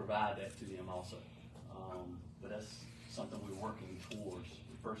we can provide that to them also. But that's something we're working towards.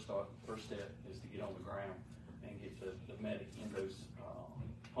 The first step is to get on the ground and get the medic in those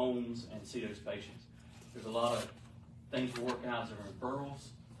homes and see those patients. There's a lot of things we're working out as referrals,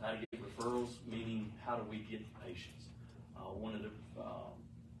 how to get referrals, meaning how do we get the patients. One of the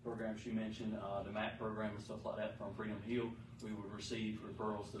programs you mentioned, the MAT program and stuff like that from Freedom Hill, we would receive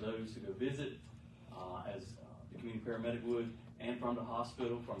referrals to those to go visit, as the community paramedic would, and from the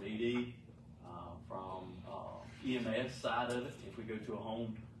hospital, from the ED, from EMS side of it, if we go to a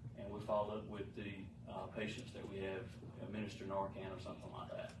home and we follow up with the patients that we have administer Narcan or something like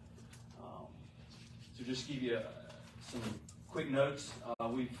that. So just to give you some quick notes,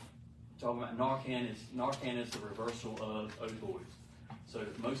 we've talking about Narcan is the reversal of opioids. So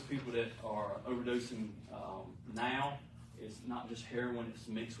most people that are overdosing now, it's not just heroin, it's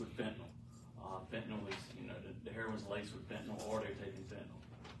mixed with fentanyl. Fentanyl is, the heroin's laced with fentanyl, or they're taking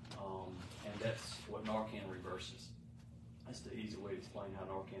fentanyl. And that's what Narcan reverses. That's the easy way to explain how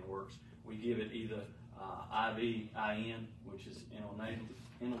Narcan works. We give it either IV, IN, which is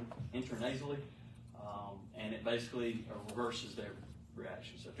intranasally, and it basically reverses their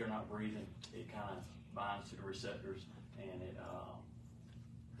reaction. So if they're not breathing, it kind of binds to the receptors and it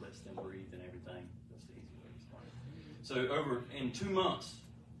lets them breathe and everything. That's the easy way to explain it. So in 2 months,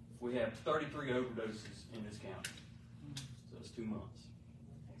 we have 33 overdoses in this county. So it's 2 months.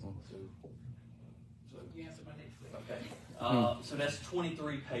 So You answered my next question. okay. So that's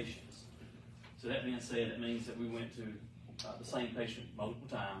 23 patients. So that being said, that means that we went to the same patient multiple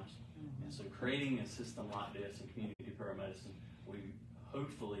times. And so creating a system like this in community paramedicine, we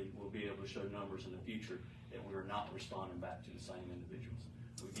hopefully will be able to show numbers in the future that we are not responding back to the same individuals.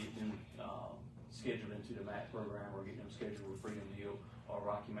 We get them scheduled into the MAC program, or get them scheduled with Freedom Hill or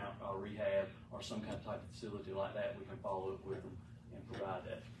Rocky Mount or rehab or some kind of type of facility like that. We can follow up with them and provide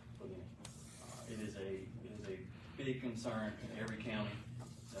that for them. It is a big concern in every county.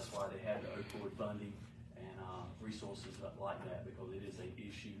 That's why they have the opioid funding and resources like that, because it is a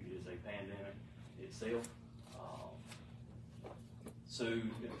issue. It is a pandemic itself. So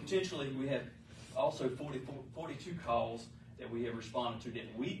potentially we have also 42 calls that we have responded to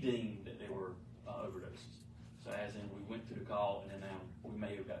that we deemed that they were overdoses. So as in we went through the call and then now we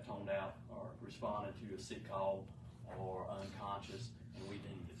may have got toned out or responded to a sick call or unconscious and we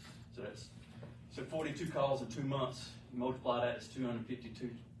deemed it. So 42 calls in 2 months. Multiply that as 252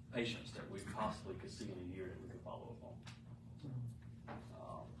 patients that we possibly could see in a year that we could follow up on.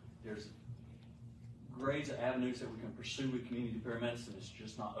 There's grades of avenues that we can pursue with community paramedicine. It's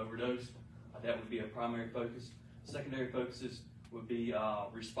just not overdose. That would be a primary focus. Secondary focuses would be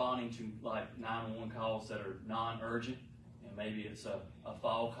responding to like 911 calls that are non-urgent, and maybe it's a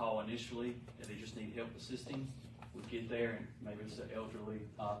fall call initially that they just need help assisting. We get there and maybe it's an elderly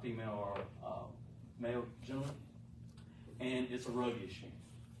female or male gentleman, and it's a rug issue.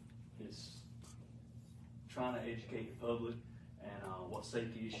 It's trying to educate the public and what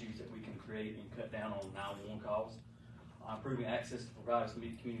safety issues that we can create and cut down on 911 calls. Improving access to providers to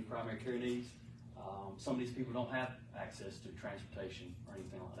meet community primary care needs. Some of these people don't have access to transportation or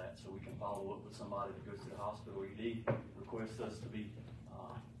anything like that, so we can follow up with somebody that goes to the hospital or ED, request us to be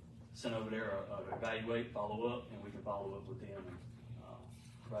sent over there or evaluate, follow up, and we can follow up with them and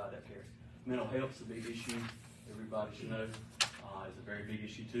provide that care. Mental health is a big issue. Everybody should know is a very big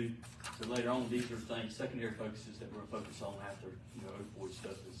issue too. So later on, these are things, secondary focuses that we're focused on after opioid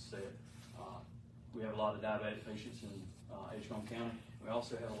stuff is said. We have a lot of diabetic patients in Edgecombe County. We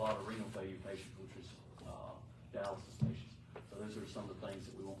also have a lot of renal failure patients, which is dialysis patients. So those are some of the things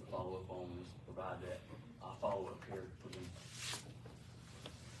that we want to follow up on, is provide that follow-up care for them.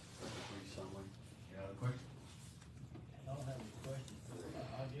 That's a brief summary. Any other questions? I don't have any questions.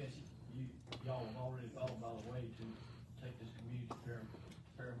 I guess y'all have already thought about a way to take this community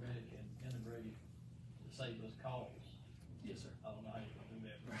paramedic and integrate it to save us calls. Yes, sir. I don't know how you're gonna do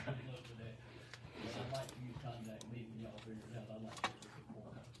that, but good luck with that. I'd like for you to contact me when y'all figure it out. I'd like to look at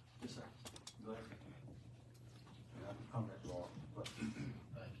more. Yes, sir. Go ahead. You have to comment, Lord. Thank you.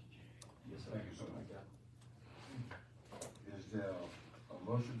 Yes, sir. Thank you so much. Is there a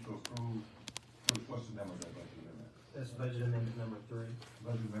motion to approve, what's the number of that budget amendment? That's budget amendment number 3.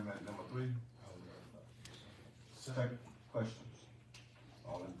 Budget amendment number 3? Second, questions?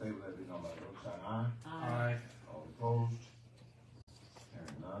 All in favor, let it be known by the vote sign aye. Aye. All opposed?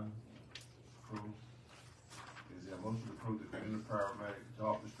 Hearing none. Approved. Is there a motion to approve the community paramedic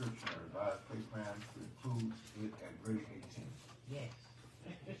job description or revised pay plan to include it at grade 18? Yes.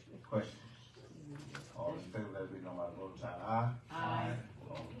 Questions? All in favor, let it be known by the vote sign aye. Aye.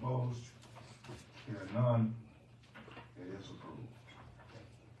 All opposed? Hearing none. It is approved.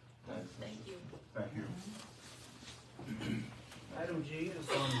 Thank you. Thank you. Item G is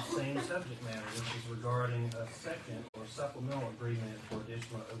on the same subject matter, which is regarding a second or supplemental agreement for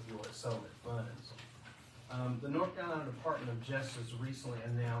additional opioid settlement funds. The North Carolina Department of Justice recently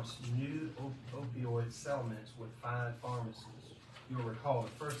announced new opioid settlements with 5 pharmacies. You'll recall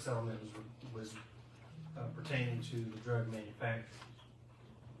the first settlement was pertaining to the drug manufacturers.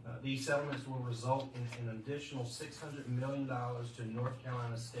 These settlements will result in an additional $600 million to North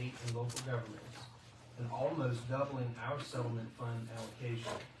Carolina state and local governments, and almost doubling our settlement fund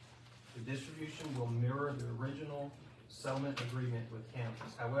allocation. The distribution will mirror the original settlement agreement with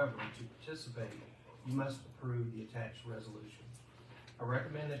counties. However, to participate, you must approve the attached resolution. I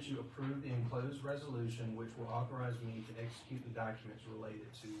recommend that you approve the enclosed resolution, which will authorize me to execute the documents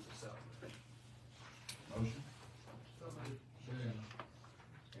related to the settlement. Motion?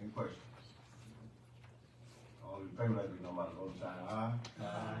 Any questions? All in favor, let it be known by the vote sign aye.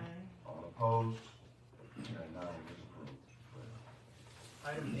 Aye. All opposed? Hearing none, it is approved.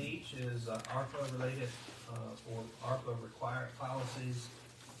 Item H is ARPA related, or ARPA required policies.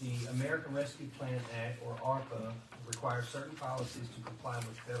 The American Rescue Plan Act, or ARPA, requires certain policies to comply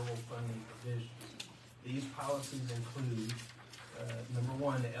with federal funding provisions. These policies include Number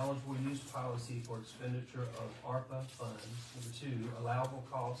one, the eligible use policy for expenditure of ARPA funds. Number two, allowable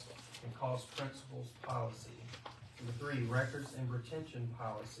cost and cost principles policy. Number three, records and retention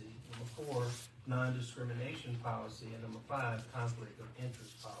policy. Number four, non-discrimination policy. And number five, conflict of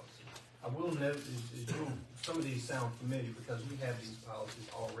interest policy. I will note, some of these sound familiar because we have these policies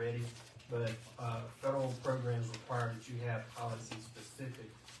already, but federal programs require that you have policies specific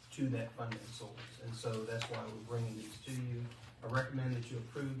to that funding source. And so that's why we're bringing these to you. I recommend that you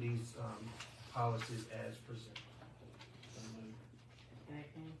approve these policies as presented.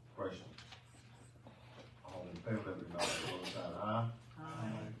 Question. All in favor, let me know by the vote sign aye. Aye.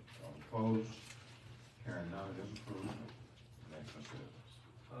 All opposed? Hearing none, it is approved. Next, Mr. Evans.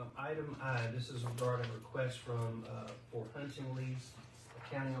 Item I, this is regarding a request from, for hunting lease, a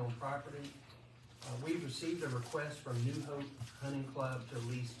county-owned property. We've received a request from New Hope Hunting Club to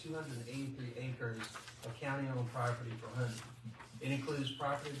lease 283 acres of county-owned property for hunting. It includes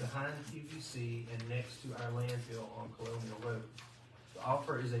property behind the QVC and next to our landfill on Colonial Road. The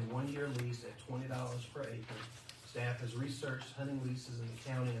offer is a one-year lease at $20 per acre. Staff has researched hunting leases in the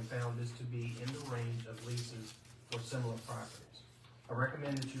county and found this to be in the range of leases for similar properties. I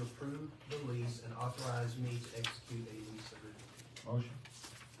recommend that you approve the lease and authorize me to execute a lease agreement. Motion.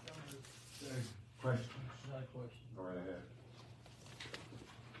 Questions? Not a question. Go right ahead.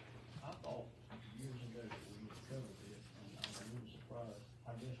 I thought years ago that we had covered this, and I was a little surprised.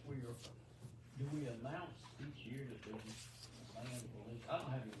 I guess do we announce each year that there's a land release? I don't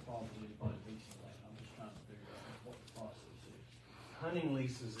have any problem with anybody leasing land. I'm just trying to figure out what the process is. Hunting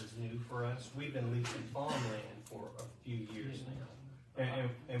leases is new for us. We've been leasing farmland for a few years now.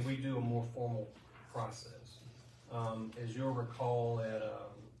 And we do a more formal process. As you'll recall at, I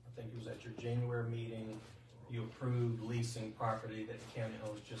think it was at your January meeting, you approved leasing property that the county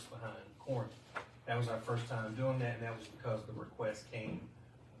owns just behind Corn. That was our first time doing that, and that was because the request came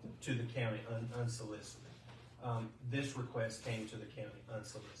to the county unsolicited. This request came to the county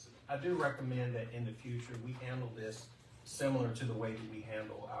unsolicited. I do recommend that in the future we handle this similar to the way that we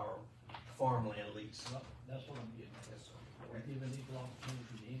handle our farmland lease. Well, that's what I'm getting at. Yes, sir. We're giving equal opportunity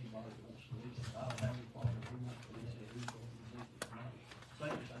to anybody that wants to lease it. I don't have any problem if we want to lease it, who's going to lease it or not.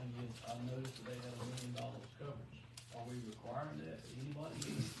 Second thing is, I noticed that they have $1 million coverage. Are we requiring that for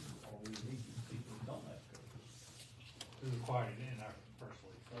anybody, or are we leasing people who don't have coverage? We required it in our first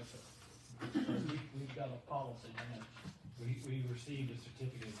lease. Okay. So we've got a policy now, We received a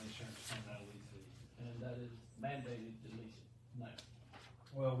certificate of insurance from that leasing. and that is mandated to lease it now.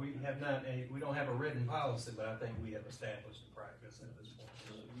 Well, we don't have a written policy, but I think we have established a practice at this point.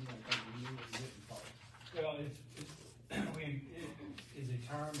 So you don't think we need a written policy? Well, it is a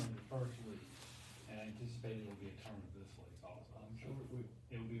term of the first lease, and I anticipate it will be a term of this lease also. I'm sure it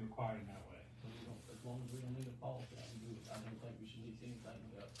will be required in that way. As long as we don't need a policy, I can do it. I don't think we should lease anything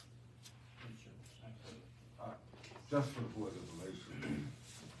without insurance. Absolutely. Just for the board's information,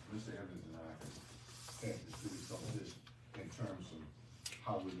 Mr. Evans and I had discussed some of this in terms of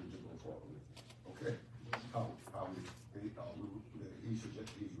how we need to go forward with it. Okay?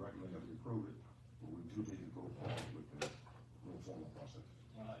 He's recommending that we approve it, but we do need to go forward with the more formal process.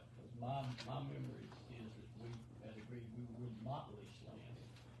 Right, because my memory is that we had agreed we would not lease land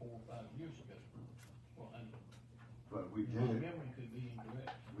 4 or 5 years ago. Well, and But we my did it, memory could be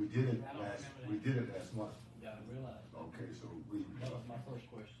incorrect. we did it last month. Yeah, I realize. Okay, so That was my first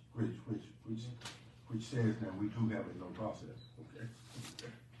question. which says that we do have a no process, okay?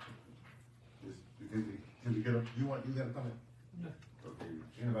 Can we get a, you got a comment? No. Okay,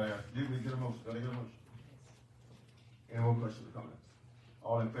 anybody else? Did we get a motion? Did I get a motion? Any more questions or comments?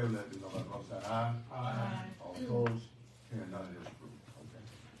 All in favor, let me know by the vote sign aye. Aye. All opposed? Hearing none, it is approved, okay.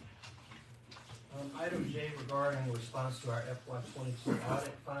 Item J regarding response to our FY22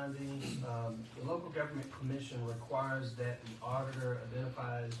 audit findings. The Local Government Commission requires that the auditor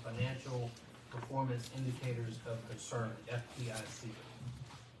identifies financial performance indicators of concern, FPIC.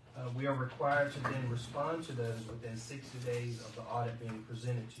 We are required to then respond to those within 60 days of the audit being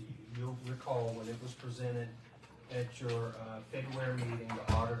presented to you. You'll recall when it was presented at your February meeting,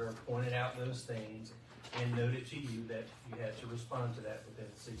 the auditor pointed out those things and noted to you that you had to respond to that within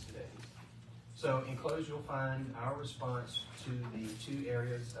 60 days. So enclosed, you'll find our response to the 2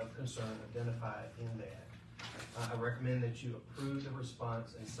 areas of concern identified in that. I recommend that you approve the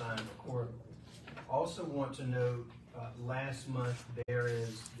response and sign accordingly. Also want to note, last month there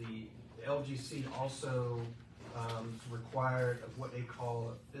is the LGC also required of what they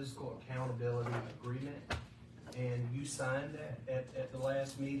call a physical accountability agreement, and you signed that at the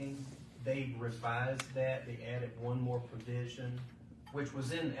last meeting. They revised that. They added one more provision which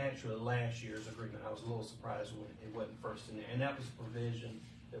was in actually last year's agreement. I was a little surprised when it wasn't first in there. And that was a provision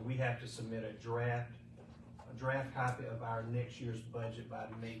that we have to submit a draft copy of our next year's budget by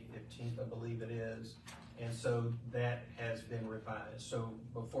May 15th, I believe it is. And so that has been revised. So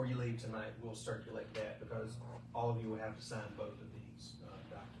before you leave tonight, we'll circulate that because all of you will have to sign both of these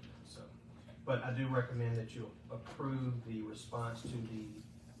documents. So, but I do recommend that you approve the response to the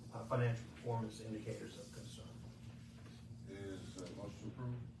financial performance indicators of concern. Is motion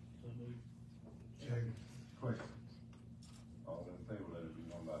approved? So moved. Second. Question. All in favor, let it be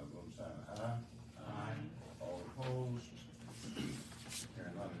known by the vote sign aye. Aye. All opposed?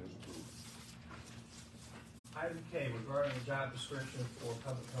 Hearing none, it is approved. Item K, regarding the job description for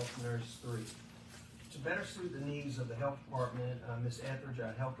Public Health Nurse 3. To better suit the needs of the Health Department, Ms. Etheridge,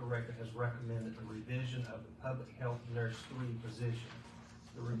 our Health Director, has recommended the revision of the Public Health Nurse 3 position.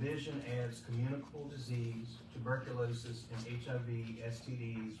 The revision adds communicable disease, tuberculosis, and HIV,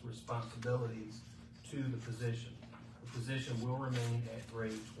 STDs responsibilities to the position. The position will remain at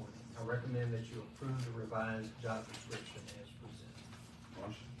grade 20. I recommend that you approve the revised job description as presented.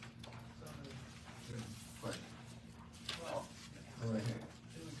 Motion. So moved. Question. Well, Go ahead.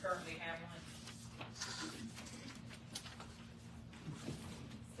 do we currently have one?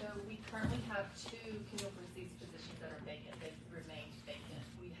 So we currently have 2 communicable disease positions that are vacant. They've remained vacant.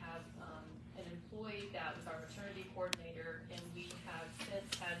 We have an employee that was our maternity coordinator, and we have since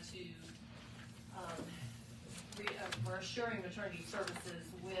had to, we're assuring maternity services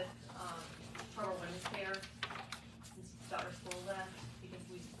with Charter Women's Care since Dr. School left, because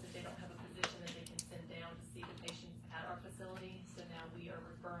we said they don't have a position that they can send down to see the patients at our facility. So now we are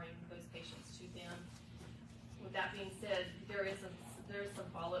referring those patients to them. With that being said, there is some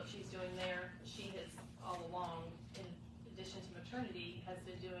follow-up she's doing there. She has all along, in addition to maternity, has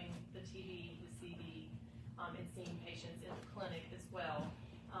been doing the TB, the CV, and seeing patients in the clinic as well.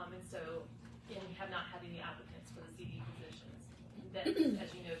 And so, and have not had any applicants for the CV positions. That, as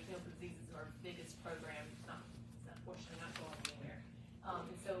you know, communicable diseases is our biggest program. It's unfortunately not going anywhere.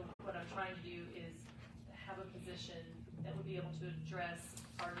 And so what I'm trying to do is have a position that would be able to address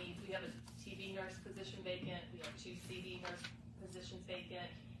our needs. We have a TB nurse position vacant. We have 2 CV nurse positions vacant.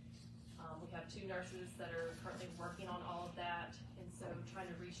 We have 2 nurses that are currently working on all of that. And so trying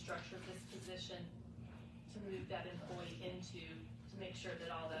to restructure this position to move that employee into, to make sure that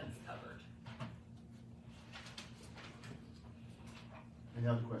all that's covered. Any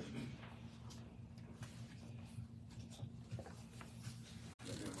other questions?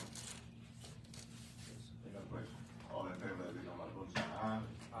 Any other questions? All in favor, let it be known by the vote sign aye.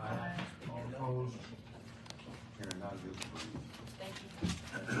 Aye. All opposed? Hearing none, it is approved. Thank you.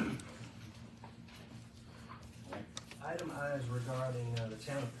 Item I is regarding the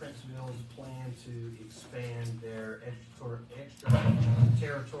town of Princeville's plan to expand their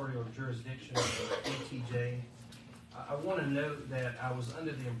extraterritorial jurisdiction for ETJ. I want to note that I was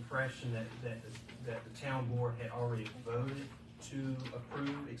under the impression that the town board had already voted to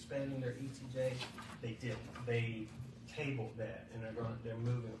approve expanding their ETJ. They didn't. They tabled that, and they're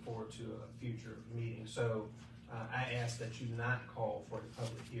moving forward to a future meeting. So I ask that you not call for the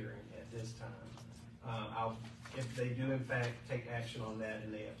public hearing at this time. If they do in fact take action on that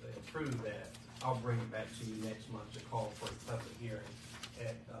and they approve that, I'll bring it back to you next month to call for a public hearing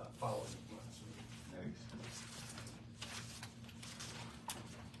at following month's meeting.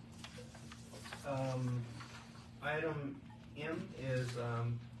 Item M is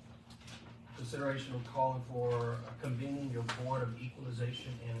consideration of calling for convening your Board of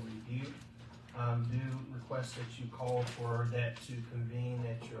Equalization and Review. Do request that you call for that to convene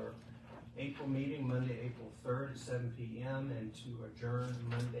at your April meeting, Monday, April 3rd at 7 p.m. and to adjourn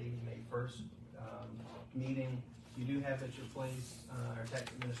Monday, May 1st meeting. You do have at your place, our tax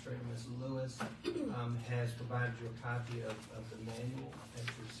administrator, Ms. Lewis, has provided you a copy of the manual at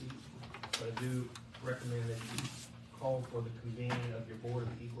your seat. But I do recommend that you call for the convening of your Board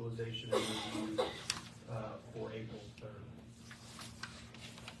of Equalization and Review for April 3rd.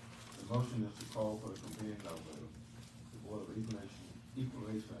 The motion is to call for the convening of the Board of Equalization and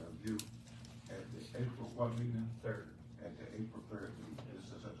Review at the April what meeting? 3rd. At the April 3rd meeting. Is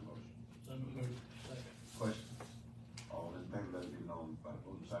there such a motion? So moved. Second. Questions? All in favor, let it be known by the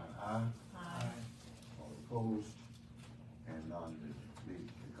voting sign aye. Aye. All opposed? And none. The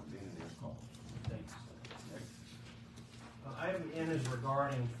convening is called. Thanks. Next. Item N is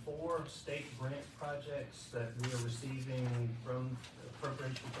regarding 4 state grant projects that we are receiving from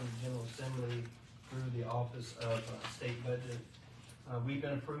appropriation from the General Assembly through the Office of State Budget. We've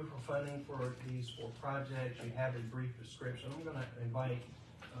been approved for funding for these 4 projects. You have a brief description. I'm going to invite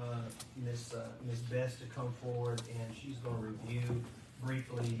Ms. Best to come forward, and she's going to review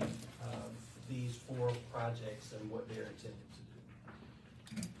briefly these 4 projects and what they're intended to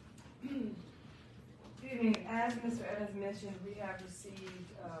do. Good evening. As Mr. Evans mentioned, we have received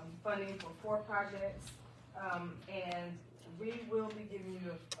funding for 4 projects, and we will be giving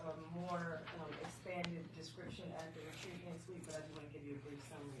you a more expanded description at the retreat next week, but I do want to give you a brief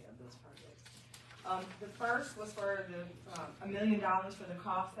summary of those projects. The first was for the $1 million for the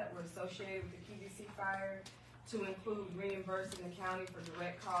costs that were associated with the QVC fire, to include reimbursing the county for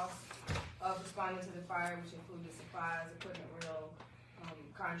direct costs of responding to the fire, which included supplies, equipment rental,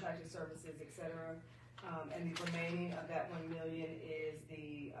 contracted services, etc. And the remaining of that $1 million is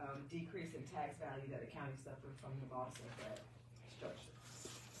the decrease in tax value that the county suffered from the loss of that structure.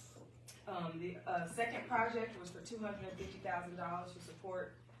 The second project was for $250,000 for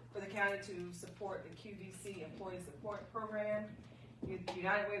the county to support the QVC Employee Support Program.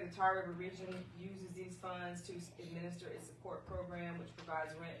 United Way of the Tar River Region uses these funds to administer its support program, which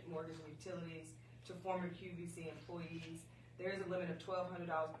provides rent, mortgage, and utilities to former QVC employees. There is a limit of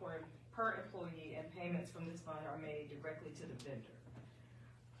 $1,200 per employee, and payments from this fund are made directly to the vendor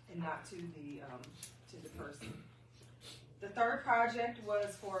and not to the person. The third project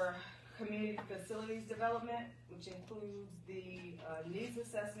was for community facilities development, which includes the needs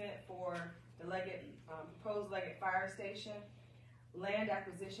assessment for the proposed Leggett Fire Station, land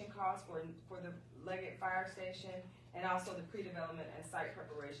acquisition costs for the Leggett Fire Station, and also the pre-development and site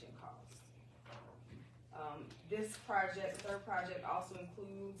preparation costs. This project, the third project, also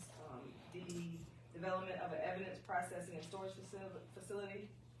includes the development of an evidence processing and storage facility,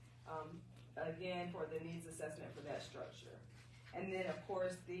 again for the needs assessment for that structure. And then, of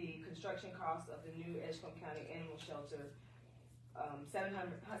course, the construction cost of the new Edgecombe County Animal Shelter,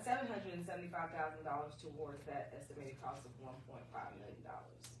 $775,000 towards that estimated cost of $1.5 million.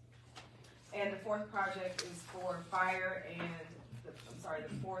 And the fourth project is for fire and, the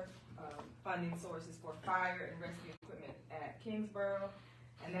fourth funding source is for fire and rescue equipment at Kingsborough,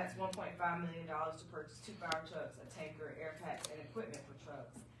 and that's $1.5 million to purchase 2 fire trucks, a tanker, air packs, and equipment for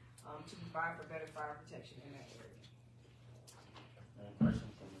trucks to provide for better fire protection in that area. Any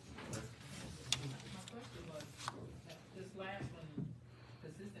questions from Mr. Clerk? My question was, this last one,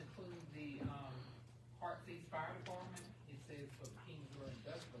 does this include the Heartsease Fire Department? It says for Kingsborough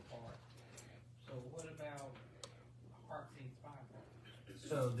Industrial Park. So what about Heartsease Fire Department?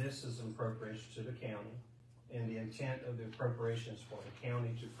 So this is an appropriation to the county, and the intent of the appropriations for the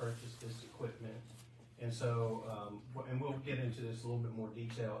county to purchase this equipment. And so, and we'll get into this a little bit more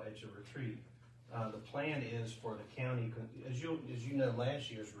detail at your retreat. The plan is for the county, as you know, last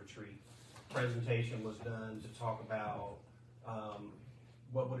year's retreat presentation was done to talk about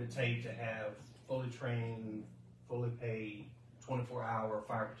what would it take to have fully trained, fully paid, 24-hour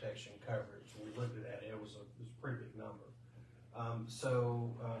fire protection coverage. When we looked at that, it was a pretty big number.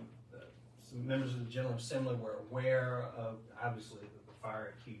 Some members of the General Assembly were aware of, obviously, the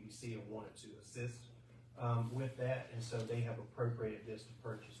fire at QVC and wanted to assist with that, and so they have appropriated this to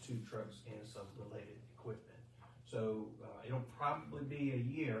purchase 2 trucks and some related equipment. So it'll probably be a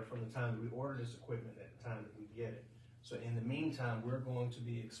year from the time that we order this equipment at the time that we get it. So in the meantime, we're going to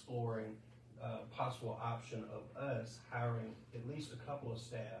be exploring possible option of us hiring at least a couple of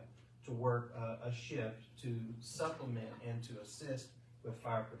staff to work a shift to supplement and to assist with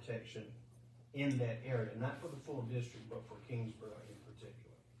fire protection in that area, not for the full district, but for Kingsborough in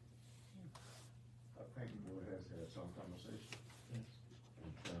particular. I think the board has had some conversation in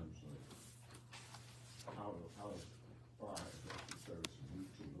terms of how far the service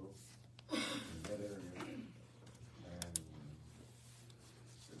needs to go in that area,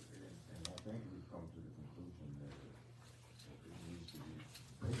 and I think we've come to the conclusion that it needs to be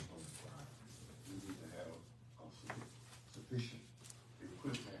based on the fire. We need to have sufficient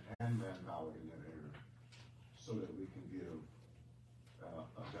equipment and manpower in that area so that we can give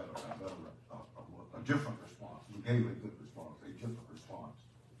a different response. We gave a good response, a different response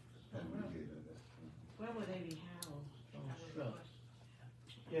than we did at that. Where would they be housed, those trucks?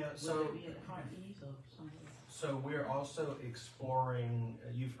 Yeah, so. Would they be at Heartsease or something? So we're also exploring,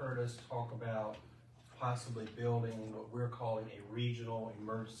 you've heard us talk about possibly building what we're calling a regional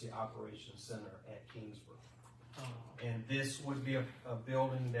emergency operations center at Kingsborough. And this would be a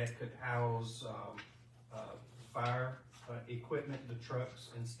building that could house fire equipment, the trucks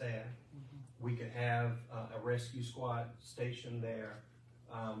and staff. We could have a rescue squad stationed there.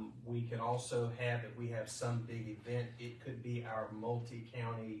 We could also have, if we have some big event, it could be our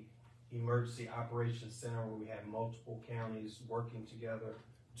multi-county emergency operations center where we have multiple counties working together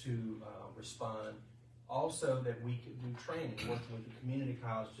to respond. Also that we could do training, working with the community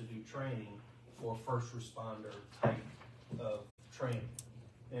college to do training for first responder type of training.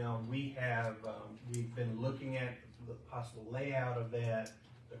 Now, we've been looking at the possible layout of that,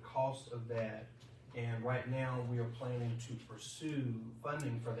 the cost of that, and right now we are planning to pursue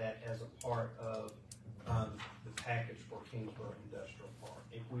funding for that as a part of the package for Kingsborough Industrial Park,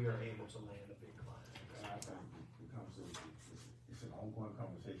 if we are able to land a big client. I think the conversation, it's an ongoing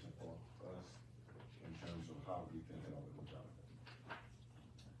conversation for us in terms of how we can help with the job.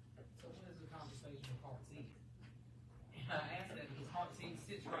 So what is the conversation with Hearts East? And I asked that because Hearts East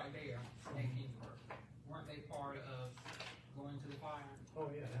sits right there at Kingsborough. Weren't they part of going to the fire?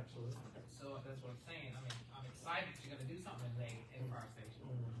 Oh, yeah, absolutely. So that's what I'm saying. I mean, I'm excited you're gonna do something at the fire station.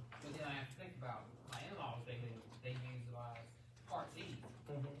 But then I have to think about my in-laws, they utilize Hearts East.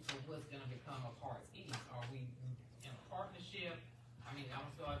 So what's gonna become of Hearts East? Are we in a partnership? I mean, I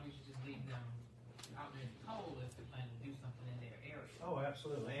don't feel like we should just leave them out in the cold if they plan to do something in their area. Oh,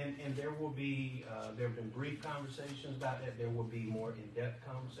 absolutely, and there will be, there have been brief conversations about that, there will be more in-depth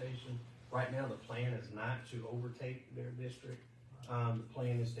conversation. Right now, the plan is not to overtake their district. The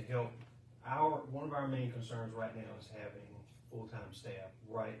plan is to help. One of our main concerns right now is having full-time staff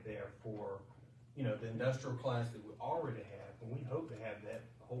right there for, the industrial class that we already have, and we hope to have that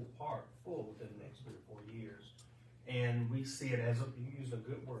whole park full within the next 3 or 4 years. And we see it as you used a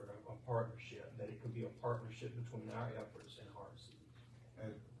good word, a partnership, that it could be a partnership between our efforts and Hearts.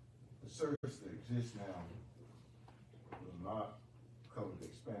 And the service that exists now will not cover the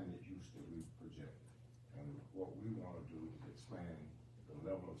expanded use that we project. And what we want to do is expand the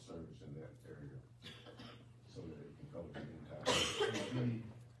level of service in that area so that it can cover the entire community.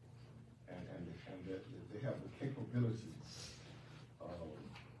 And that they have the capabilities of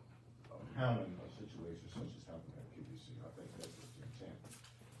handling a situation such as happened at QVC. I think that's the intent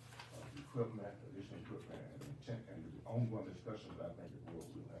of the equipment, additional equipment, and the intent and the ongoing discussions I think that we'll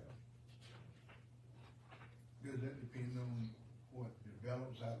have. Does that depend on what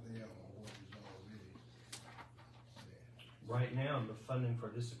develops out there or what is already there? Right now, the funding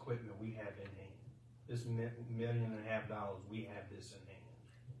for this equipment we have in hand. This $1.5 million, we have this in hand.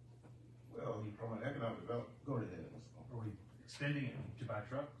 Well, from an economic development, go ahead. Are we extending it to buy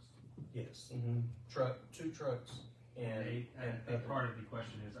trucks? Yes. 2 trucks. And part of the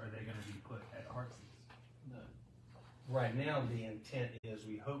question is, are they gonna be put at Heartsease? No. Right now, the intent is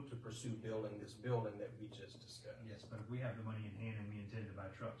we hope to pursue building this building that we just discussed. Yes, but if we have the money in hand and we intend to buy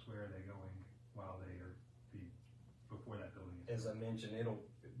trucks, where are they going while they are before that building is? As I mentioned,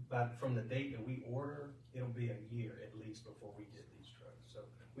 from the date that we order, it'll be a year at least before we get these trucks. So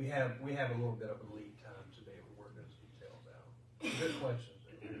we have a little bit of a lead time to be able to work those details out. Good questions.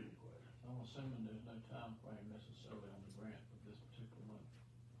 I'm assuming there's no time frame necessarily on the grant for this particular month.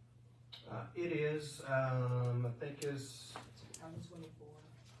 It is, I think is. 2024.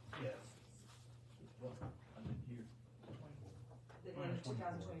 Yeah. I didn't hear. The end of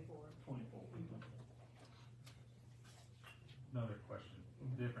 2024. 24. Another question,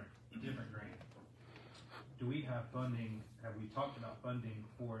 different grant. Do we have funding, have we talked about funding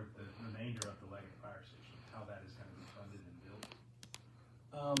for the remainder of the Leggett Fire Station, how that is gonna be funded and built?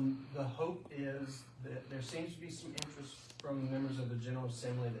 The hope is that there seems to be some interest from members of the General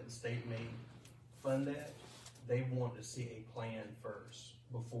Assembly that the state may fund that. They want to see a plan first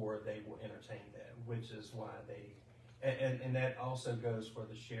before they will entertain that, which is why and that also goes for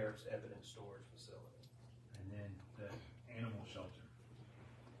the sheriff's evidence storage facility. And then the animal shelter.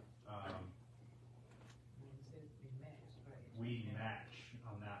 We match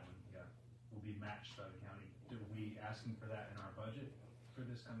on that one, yeah. Will be matched by the county. Are we asking for that in our budget for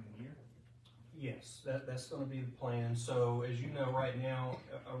this coming year? Yes, that's gonna be the plan. So as you know, right now,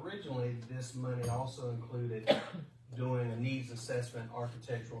 originally, this money also included doing a needs assessment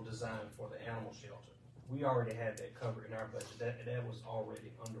architectural design for the animal shelter. We already had that covered in our budget. That was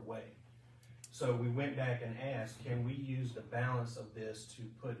already underway. So we went back and asked, can we use the balance of this to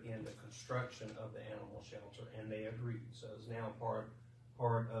put in the construction of the animal shelter? And they agreed. So it's now part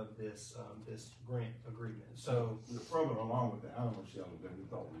of this grant agreement. So we're further along with the animal shelter than we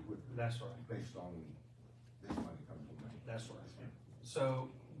thought we would be. That's right. Based on this money coming from me. That's right. So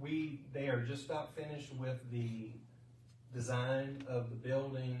they are just about finished with the design of the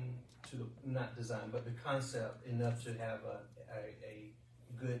building not design, but the concept enough to have a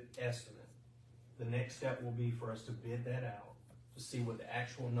good estimate. The next step will be for us to bid that out to see what the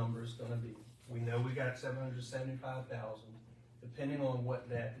actual number is gonna be. We know we got 775,000. Depending on what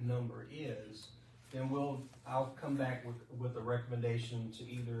that number is, then I'll come back with a recommendation to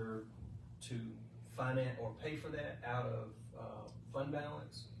either to finance or pay for that out of fund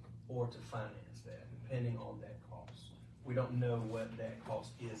balance or to finance that, depending on that cost. We don't know what that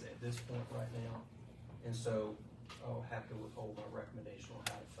cost is at this point right now. And so I'll have to withhold my recommendation on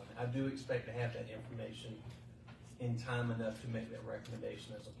how to fund it. I do expect to have that information in time enough to make that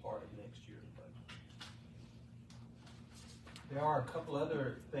recommendation as a part of next year's budget. There are a couple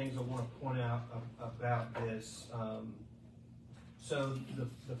other things I want to point out about this. So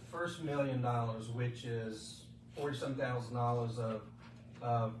the first $1 million, which is $40-some thousand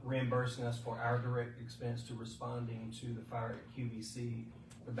of reimbursing us for our direct expense to responding to the fire at QVC,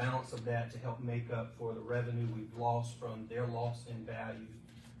 the balance of that to help make up for the revenue we've lost from their loss in value.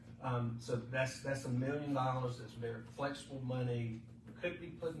 So that's $1 million. It's very flexible money. Could be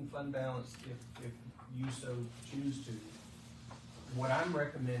put in fund balance if you so choose to. What I'm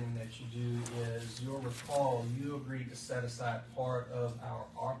recommending that you do is, you'll recall, you agreed to set aside part of our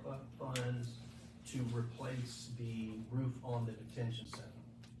ARPA funds to replace the roof on the detention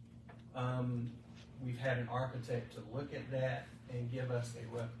center. We've had an architect to look at that and give us a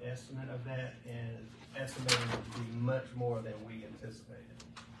rough estimate of that, and estimating it to be much more than we anticipated.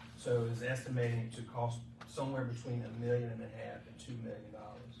 So it's estimating to cost somewhere between $1.5 million and $2 million.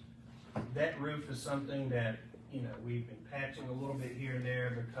 That roof is something that, you know, we've been patching a little bit here and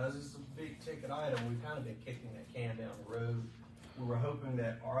there because it's a big ticket item. We've kind of been kicking that can down the road. We were hoping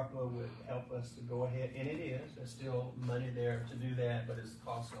that ARPA would help us to go ahead, and it is. There's still money there to do that, but it's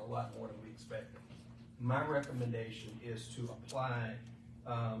costing a lot more than we expected. My recommendation is to apply,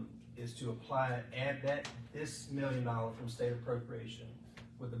 add this $1 million from state appropriation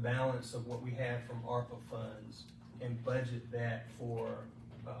with the balance of what we have from ARPA funds and budget that for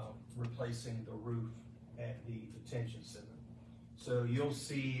replacing the roof at the detention center. So you'll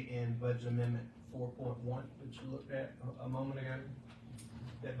see in budget amendment 4.1 that you looked at a moment ago,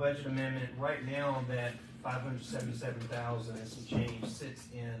 that budget amendment right now, that $577,000 and some change sits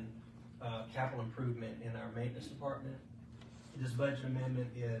in capital improvement in our maintenance department. This budget amendment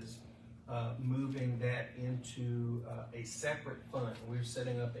is moving that into a separate fund. We're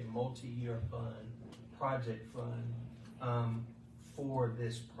setting up a multi-year fund, project fund, for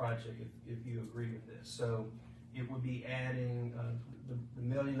this project, if you agree with this. So it would be adding the $1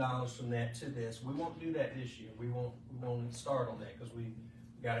 million from that to this. We won't do that this year. We won't start on that because we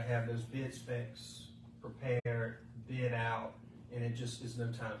got to have those bid specs prepared, bid out, and it just is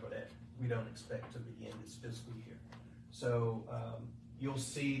no time for that. We don't expect to begin this fiscal year. So you'll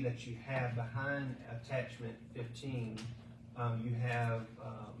see that you have behind attachment 15, you have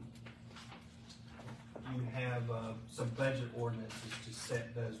some budget ordinances to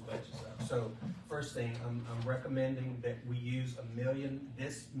set those budgets up. So first thing, I'm recommending that we use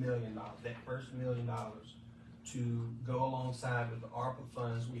this $1 million, that first $1 million, to go alongside with the ARPA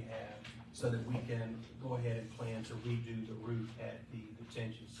funds we have so that we can go ahead and plan to redo the roof at the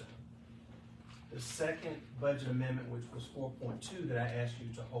detention center. The second budget amendment, which was 4.2 that I asked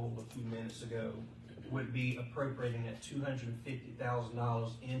you to hold a few minutes ago, would be appropriating that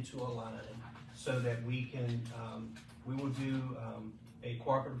 $250,000 into a line so that we can, we will do a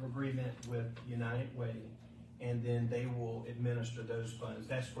cooperative agreement with United Way, and then they will administer those funds.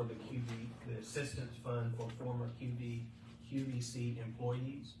 That's for the assistance fund for former QVC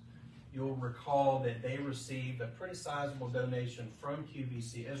employees. You'll recall that they received a pretty sizable donation from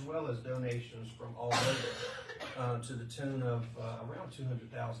QVC, as well as donations from all over, to the tune of around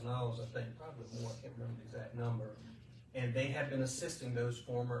 $200,000, I think, probably more, I can't remember the exact number. And they have been assisting those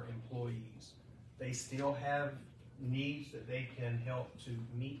former employees. They still have needs that they can help to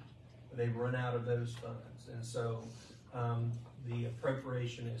meet, but they've run out of those funds. And so the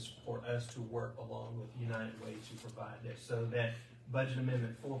appropriation is for us to work along with United Way to provide that. So that budget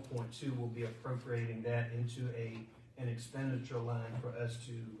amendment 4.2 will be appropriating that into an expenditure line for us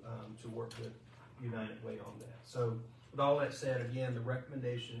to work with United Way on that. So with all that said, again, the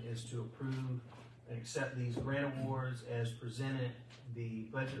recommendation is to approve and accept these grant awards as presented, the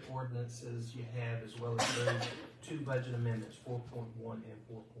budget ordinances you have, as well as those two budget amendments, 4.1 and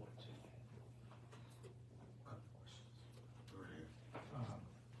 4.2.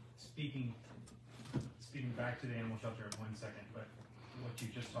 Speaking back to the animal shelter in 1 second, but what you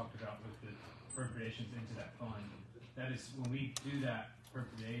just talked about with the appropriations into that fund, that is, when we do that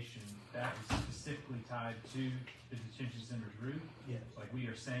appropriation, that is specifically tied to the detention center's roof? Yes. Like we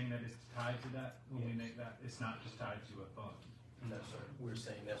are saying that it's tied to that when we make that, it's not just tied to a fund? No, sir. We're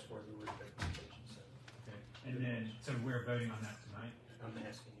saying that's for the roof at the detention center. Okay. And then, so we're voting on that tonight? I'm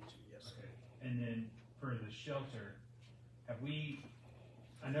asking you to, yes. Okay. And then for the shelter, have we,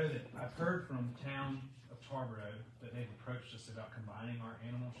 I know that I've heard from town of Tarboro that they've approached us about combining our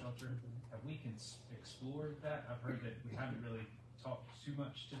animal shelter. Have we explored that? I've heard that we haven't really talked too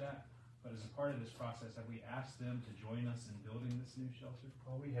much to that. but as a part of this process, have we asked them to join us in building this new shelter?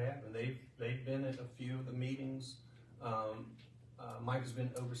 Oh, we have, and they've been at a few of the meetings. Mike has been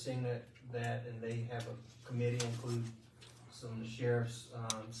overseeing that, and they have a committee, include some of the sheriff's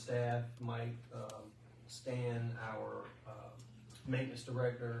staff, Mike, Stan, our maintenance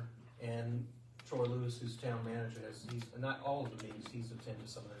director, and Troy Lewis, who's town manager. He's not all of the meetings, he's attended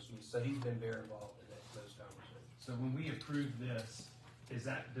some of those meetings, so he's been very involved in those conversations. So when we approve this, does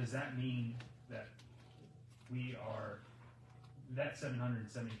that mean that we are, that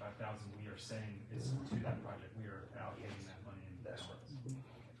 $775,000 we are saying is to that project, we are allocating that money in balance? That's right.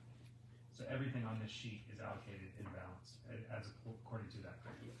 So everything on this sheet is allocated in balance, as according to that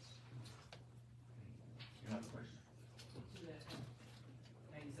figure? Yes. You have a question?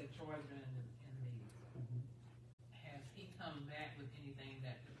 Now you said Troy's been in the meeting. Has he come back with anything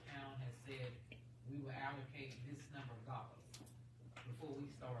that the town has said, we will allocate this number of dollars? Before we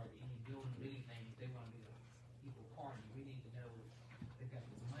start any building, anything, if they wanna be an equal party, we need to know they've got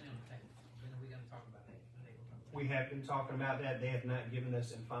this money on the table. When are we gonna talk about that? We have been talking about that. They have not given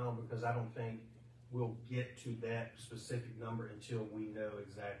us in final because I don't think we'll get to that specific number until we know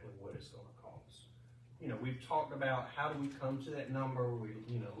exactly what it's gonna cost. You know, we've talked about how do we come to that number. We,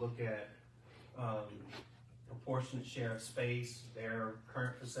 look at proportionate share of space, their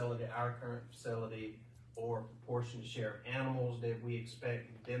current facility, our current facility, or proportionate share of animals that we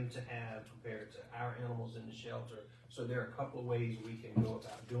expect them to have compared to our animals in the shelter. So there are a couple of ways we can go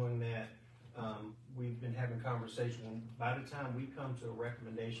about doing that. We've been having conversation. By the time we come to a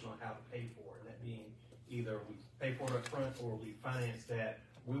recommendation on how to pay for it, that being either we pay for it up front or we finance that,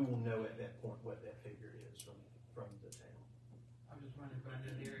 we will know at that point what that figure is from the town. I'm just wondering, if I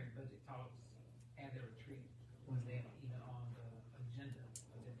know they're in budget talks and their retreat, was that even on the agenda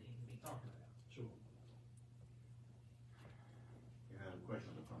that they can be talking about? Sure. You have a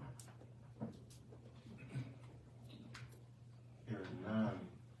question or comment? Hearing none.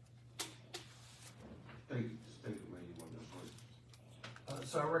 State the way you want this work.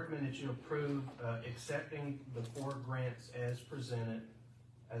 So I recommend that you approve accepting the 4 grants as presented,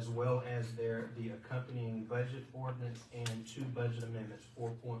 as well as the accompanying budget ordinance and 2 budget amendments,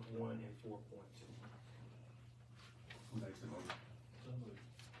 4.1 and 4.2. Who makes the motion? So moved.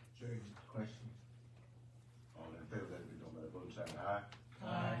 James. Question? All in favor, let it be known by the vote saying aye.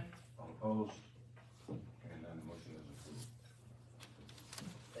 Aye. All opposed? And none, the motion is approved.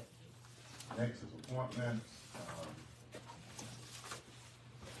 Next is appointments.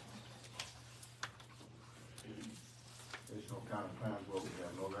 Edgecombe County Plans Board, we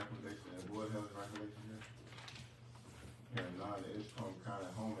have no recommendation, and the board has a recommendation here. Hearing none, the Edgecombe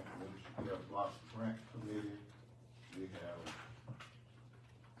County Home and Community Care Block Grant Committee, we have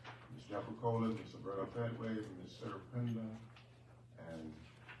Ms. Jeffrey Kohler, Ms. Roberta Petway, Ms. Sarah Pender, and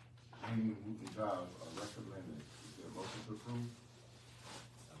Jean Wooten Giles are recommended. Is there a motion to approve?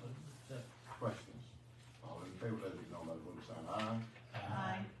 Questions? All in favor, let it be known by the vote sign aye.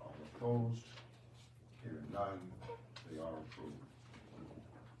 Aye. All opposed? Hearing none, they are approved.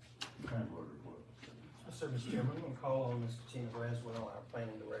 Planning board report. So, Mr. Chairman, I'm going to call on Mr. Tina Braswell, our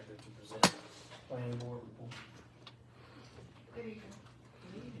planning director, to present the planning board report. Good evening.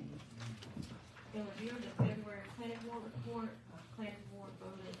 In review of the February planning board report, planning board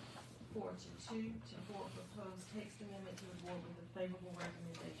voted 4-2 for a proposed text amendment to the board with a favorable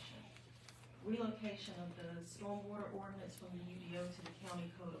recommendation. Relocation of the stormwater ordinance from the UDO to the county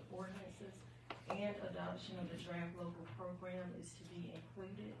code of ordinances and adoption of the draft local program is to be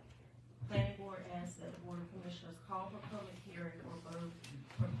included. Planning board asks that the board of commissioners call for public hearing for both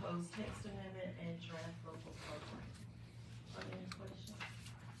proposed text amendment and draft local program. Are there any questions?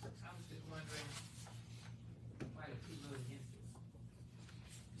 I was just wondering, why did people vote against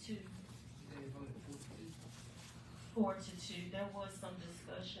it? They voted 4-2. There was some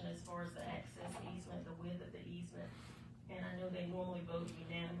discussion as far as the access easement, the width of the easement, and I know they normally vote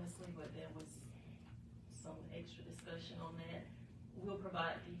unanimously, but there was some extra discussion on that. We'll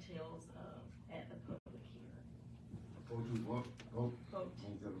provide details at the public hearing. Vote to vote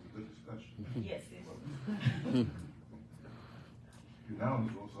means there was a good discussion. Yes, it was.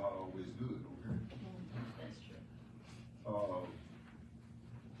 Unanimous votes are always good, okay? That's true.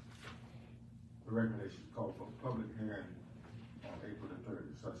 The recommendation is called for a public hearing on April the 3rd.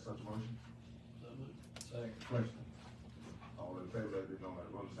 Is such a motion? So moved. Second. Question? All in favor, let it be known by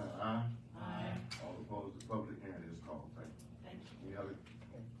the vote sign aye. Aye. All opposed, the public hearing is called. Thank you. Thank you. Any other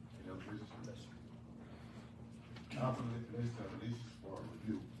business? Council, this is for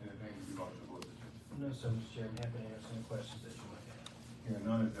review. Anything you want to vote to? No, sir, Mr. Chairman, happy to answer any questions that you might have. Hearing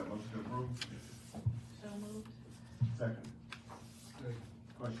none, is there a motion to approve? So moved. Second.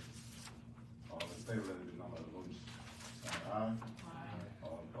 Question? favor, let it be known by the voting sign aye.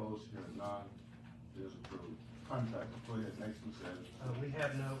 All opposed, hearing none, it is approved. Contract, go ahead, next one says. We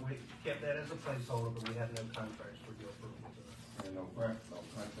kept that as a placeholder, but we have no contracts for your approval tonight. And no contract,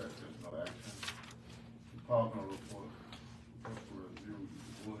 there's no action. Department report, request for review,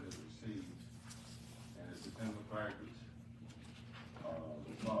 the board has received, and it's the dental practice.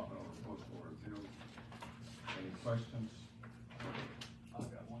 Department reports for review. Any questions? I've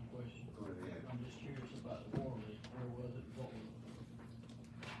got one question. Go ahead. I'm just curious about the water leak. Where was it? What was it?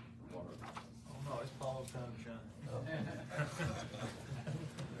 Water. Oh, no, it's Paul's time to shine.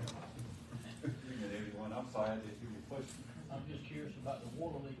 Everyone, I'm sorry, I didn't hear your question. I'm just curious about the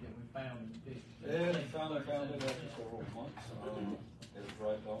water leak that we found in the pit. Yeah, we finally found it after several months. It was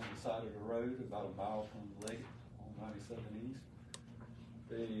right on the side of the road, about a mile from the lake on 97 East.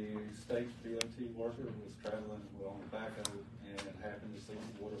 The state DOT worker was traveling on the backhoe and happened to see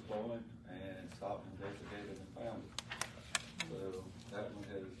the water flowing and stopped and investigated and found it. So that one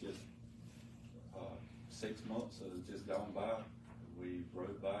has just 6 months has just gone by. We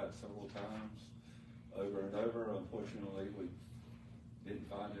rode by it several times, over and over. Unfortunately, we didn't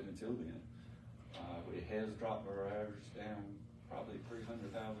find it until then. It has dropped our average down probably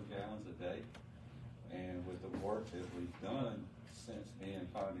 300,000 gallons a day. And with the work that we've done since then,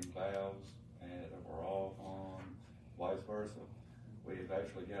 finding valves that were off on, vice versa, we've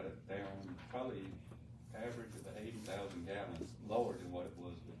actually got it down probably average of 80,000 gallons lower than what it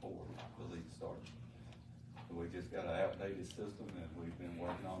was before the leak started. So we just got an outdated system and we've been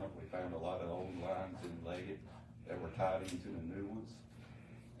working on it. We found a lot of old lines in Leggett that were tied into the new ones,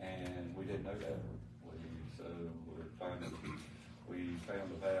 and we didn't know that. We found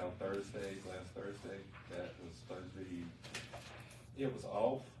a valve last Thursday, that was supposed to be, it was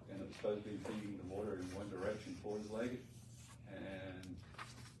off, and it was supposed to be feeding the water in one direction towards Leggett, and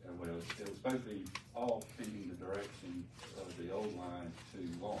well, it was supposed to be off feeding the direction of the old line to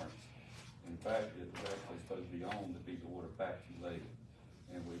Lawrence. In fact, it was actually supposed to be on to feed the water back to Leggett,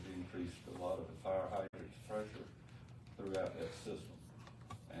 and we've increased a lot of the fire hydrant pressure throughout that system.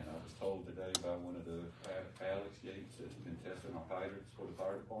 And I was told today by one of the Alex Yates that's been testing our hydrants for the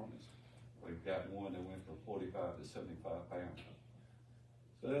fire departments. We've got one that went from 45 to 75 pounds.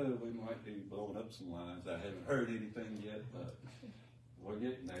 So we might be blowing up some lines. I haven't heard anything yet, but we're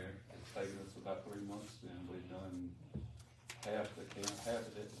getting there. It's taken us about 3 months, and we've done half of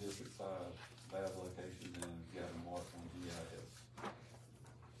it District 5 valve locations and got them marked on GIS.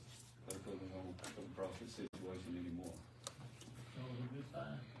 Hopefully we won't come across this situation anymore. So it was a good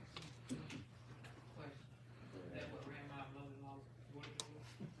sign. That what ran my mother-in-law's water bill?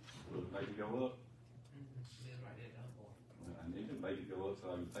 Will it make it go up? That's right there, done for. I need to make it go up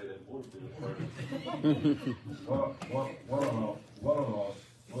so I can pay that water bill first. Water loss,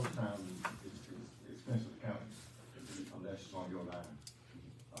 most times is expensive to count unless it's on your line.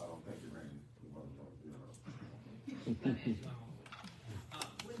 I don't think it ran the water loss bill.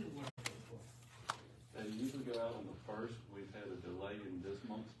 When did water go for? They usually go out on the first. We've had a delay in this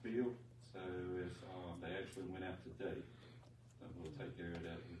month's bill, so it's, they actually went out today. So we'll take care of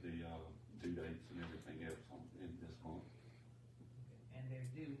that with the due dates and everything else in this month. And they're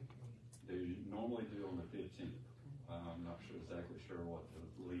due? They normally do on the 15th. I'm not exactly sure what the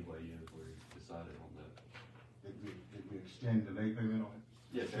leeway is. We decided on that. Did we extend the late payment on it?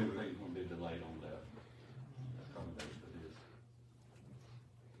 Yes, everything's going to be delayed on that. Accommodation it is.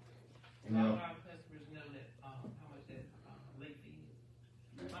 All our customers know that, how much that, late fee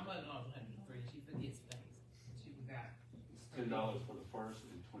is. My mother-in-law's 103, she forgets things. She forgot. It's $10 for the first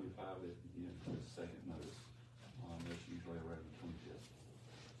and $25 at the end for the second notice. That's usually around the 25th.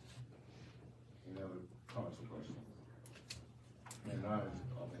 Any other comments or questions? And now,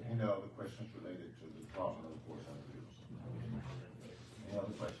 any other questions related to the Department of Reports and Reviews? Any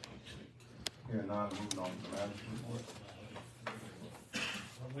other questions? Here now, moving on to the manager's report.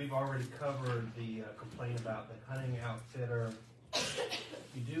 We've already covered the complaint about the hunting outfitter.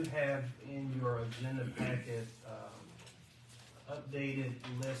 You do have in your agenda packet updated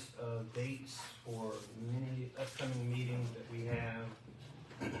list of dates for many upcoming meetings that we have,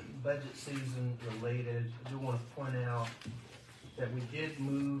 budget season related. I do want to point out that we did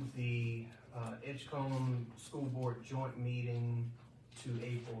move the Edgecombe School Board joint meeting to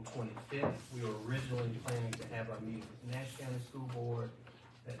April 25th. We were originally planning to have our meeting with Nash County School Board.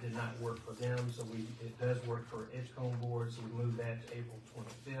 That did not work for them, so it does work for Edgecombe Board, so we moved that to April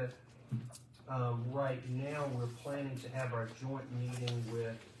 25th. Right now, we're planning to have our joint meeting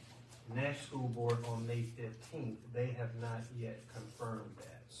with Nash School Board on May 15th. They have not yet confirmed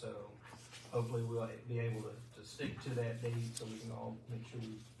that, so hopefully we'll be able to stick to that date so we can all make sure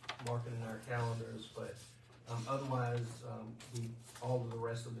we mark it in our calendars, but, otherwise, all of the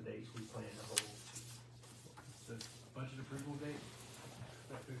rest of the dates we plan to hold. The budget approval date,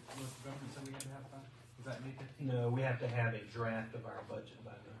 that the local government said we had to have by, is that May 15th? No, we have to have a draft of our budget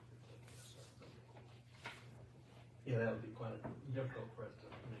by then. Yeah, that would be quite a difficult for us to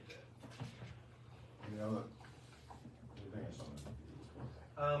make that. Any other, anything else on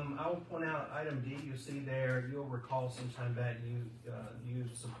that? I will point out item D, you'll see there, you'll recall sometime back, you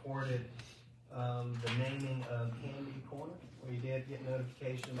supported, the naming of Candy Corner. We did get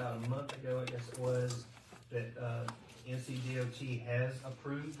notification about a month ago, I guess it was, that, NCDOT has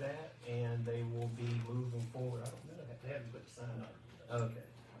approved that, and they will be moving forward. I don't know, they haven't put the sign up. Okay.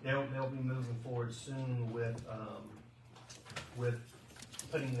 They'll be moving forward soon with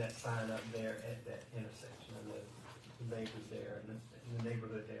putting that sign up there at that intersection, and the neighbors there, and the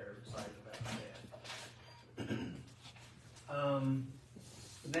neighborhood there are excited about that.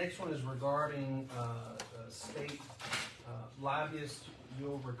 The next one is regarding, state, lobbyists.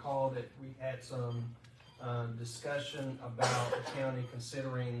 You'll recall that we had some, discussion about the county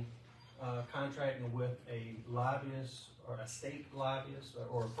considering contracting with a lobbyist or a state lobbyist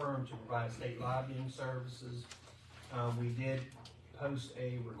or a firm to provide state lobbying services. We did post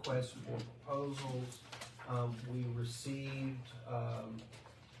a request for proposals. We received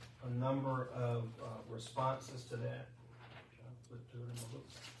a number of responses to that.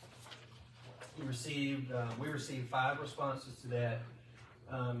 We received 5 responses to that.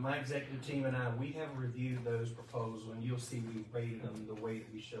 My executive team and we have reviewed those proposals, and you'll see we rated them the way that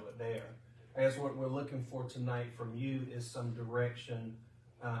we show it there. I guess what we're looking for tonight from you is some direction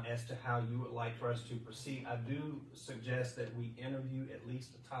as to how you would like for us to proceed. I do suggest that we interview at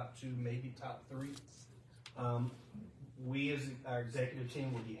least the top 2, maybe top 3. We as our executive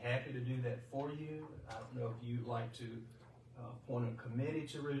team would be happy to do that for you. I don't know if you'd like to appoint a committee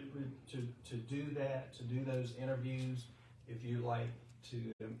to do that, to do those interviews. If you'd like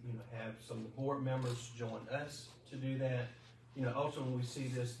to, have some of the board members join us to do that. Ultimately, we see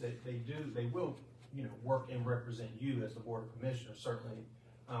this, that they will, work and represent you as the Board of Commissioners. Certainly,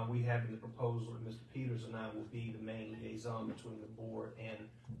 we have in the proposal that Mr. Peters and I will be the main liaison between the board and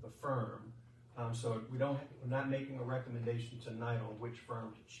the firm. So we're not making a recommendation tonight on which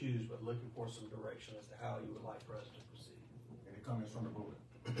firm to choose, but looking for some direction as to how you would like for us to proceed. Any comments from the board?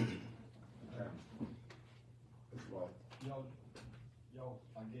 Y'all,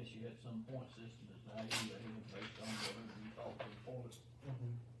 I guess you had some point system as to how you behave based on whatever you talk to the board. I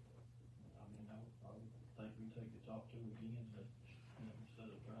mean, I think we take the top 2 again, but,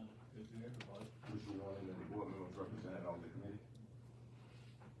 instead of trying to go through everybody. Which you want the board members represented on the committee?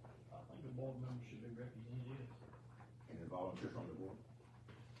 I think the board members should be represented, yes. Any volunteer from the board?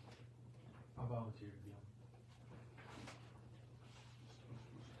 I'll volunteer to be on.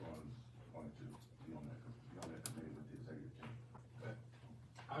 Mr. Barnes wanted to be on that committee with the executive team.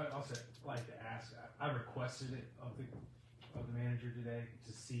 I would also like to ask, I requested it of the manager today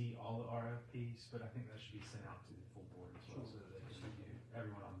to see all the RFPs, but I think that should be sent out to the full board as well, so that they can review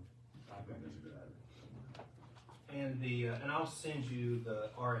everyone on. I think that's a good idea. And I'll send you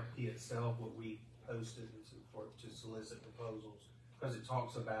the RFP itself, what we posted to solicit proposals, because it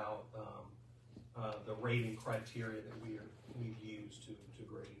talks about the rating criteria that we've used to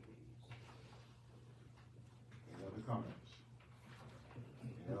grade these. Any other comments?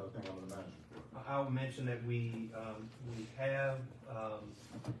 Any other thing on the manager's report? I'll mention that we have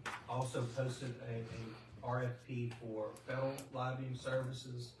also posted a RFP for federal lobbying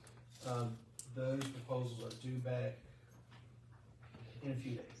services. Those proposals are due back in a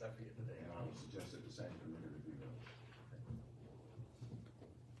few days. I forget the date. And I would suggest that the same committee review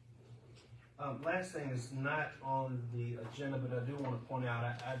those. Last thing is not on the agenda, but I do want to point out,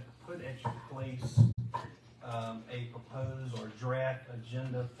 I put at your place a proposed or draft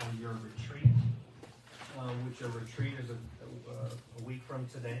agenda for your retreat, which your retreat is a week from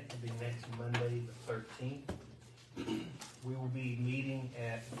today. It'll be next Monday, the 13th. We will be meeting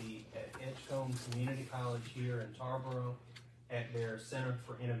at Edgecombe Community College here in Tarboro at their Center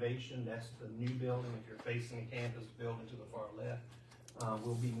for Innovation. That's the new building. If you're facing the campus building to the far left,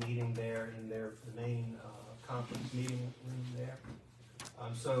 we'll be meeting there in the main conference meeting room there.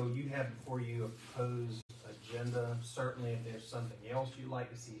 So you have before you a proposed agenda. Certainly, if there's something else you'd like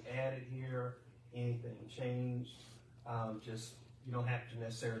to see added here, anything changed, just you don't have to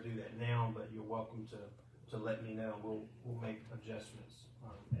necessarily do that now, but you're welcome to let me know. We'll make adjustments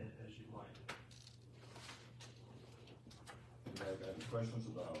as you like. You guys got any questions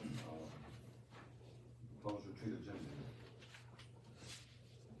about proposed retreat agenda?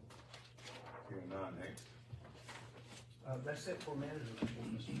 Hearing none, next. That's it for manager report,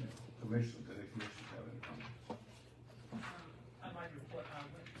 Mr. Chairman. Commissioners, any commissioners have any comments? I'd like to report, I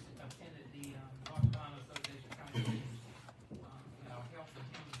attended the North Carolina Association of County Commissioners, our Health and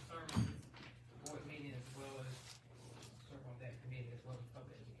Human Services Board meeting, as well as serve on that committee, as well as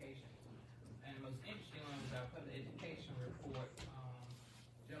public education. And the most interesting one was our public education report.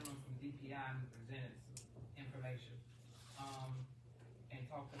 Gentleman from DPI who presented some information, and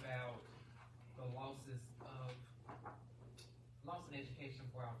talked about the losses of loss in education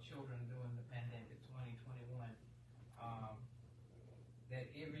for our children during the pandemic 2021. That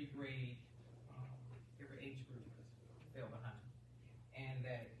every grade, every age group fell behind, and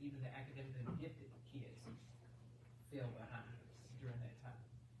that even the academically gifted kids fell behind during that time.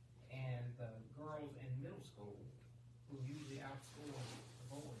 And the girls in middle school, who usually outscore the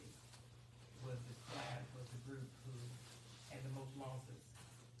boys, was the group who had the most losses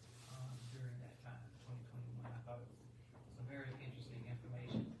during that time, 2021. I thought it was some very interesting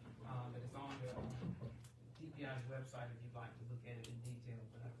information, but it's on the DPI's website if you'd like to look at it in detail,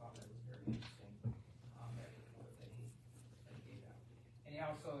 but I thought that was very interesting, that report that he gave out. And he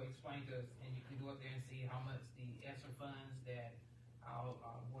also explained to us, and you can go up there and see how much the ESSER funds that our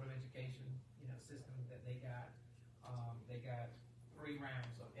Board of Education, system that they got 3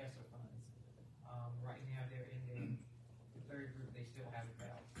 rounds of ESSER funds. Right now they're in the third group, they still have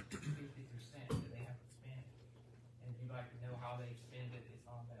about 50% that they haven't spent. And if you'd like to know how they spend it, it's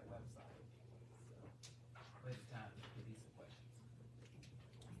on that website. So, but it's time to give you some questions.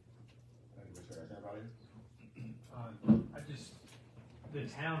 Thank you, Mr. Harris. Anybody else? The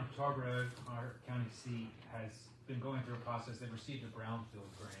town of Tarboro, our county seat, has been going through a process. They've received a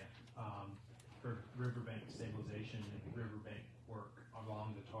brownfield grant for riverbank stabilization and riverbank work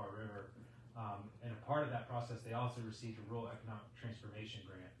along the Tar River. And a part of that process, they also received a rural economic transformation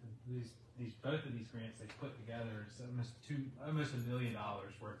grant. And both of these grants they put together, it's almost $1 million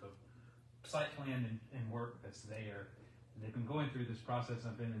worth of site plan and work that's there. And they've been going through this process.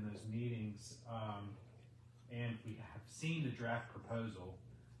 I've been in those meetings, and we have seen the draft proposal.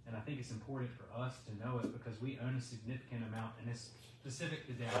 And I think it's important for us to know it because we own a significant amount, and it's specific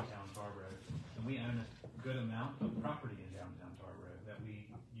to downtown Tarboro, and we own a good amount of property in downtown Tarboro that we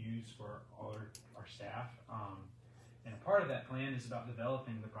use for all our staff. And a part of that plan is about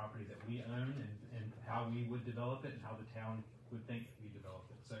developing the property that we own and how we would develop it and how the town would think we develop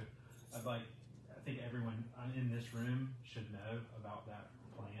it. So I think everyone in this room should know about that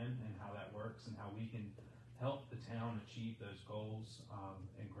plan and how that works and how we can help the town achieve those goals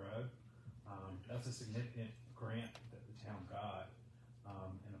and grow. That's a significant grant that the town got.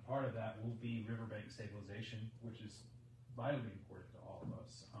 And a part of that will be riverbank stabilization, which is vitally important to all of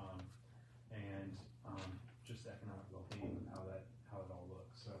us. And just economic well-being and how it all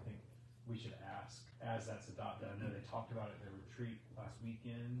looks. So I think we should ask as that's adopted. I know they talked about it at their retreat last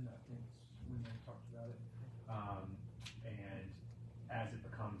weekend. I think it's when they talked about it. And as it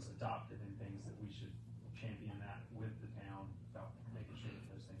becomes adopted and things that we should champion that with the town about making sure that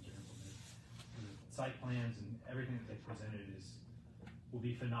those things are implemented. The site plans and everything that they presented will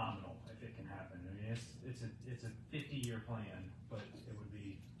be phenomenal if it can happen. I mean, it's a 50-year plan, but it would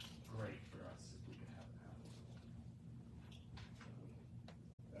be great for us if we could have it happen.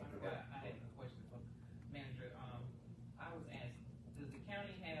 I have a question for manager. I was asked, does the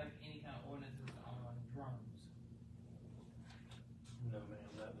county have any kind of ordinances on drones? No, ma'am,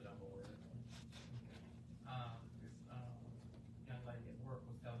 not that I'm aware of. This young lady at work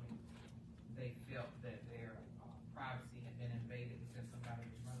was telling me they felt that their privacy had been invaded because somebody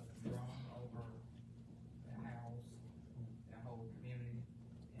was running a drone over their house, their whole community,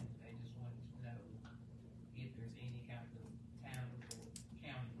 and they just wanted to know if there's any kind of town or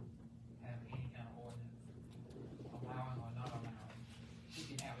county have any kind of ordinance allowing or not allowing. Who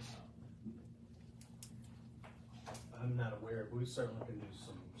can have a drone? I'm not aware, but we certainly can do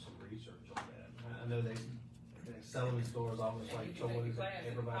some research on that. I know they sell them in stores almost like toys.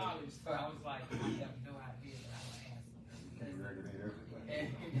 Everybody. College, so I was like, I have no idea, but I want to ask. Can't regulate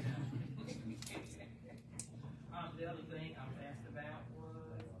everything. The other thing I was asked about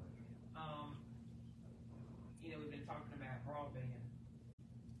was, we've been talking about broadband.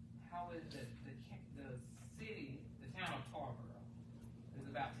 How is the city, the town of Tarboro, is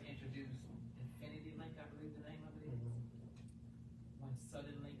about to introduce Infinity Link, I believe the name of it is. When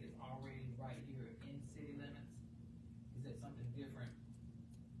Southern Link is already right here in city limits, is that something different?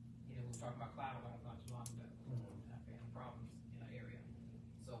 We were talking about Cloudwise not too long ago, having problems in our area.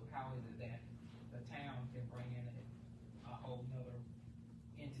 So how is it that the town can bring in a whole nother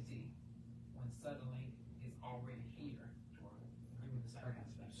entity when Southern Link is already here doing the same kind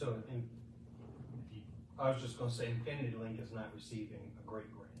of stuff? So, I was just gonna say, Infinity Link is not receiving a great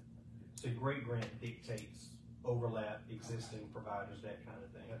grant. So great grant dictates overlap, existing providers, that kind of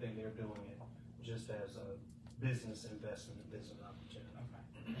thing. I think they're doing it just as a business investment, a business opportunity.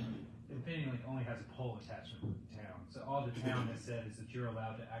 Infinity Link only has a pole attachment with the town. So all the town has said is that you're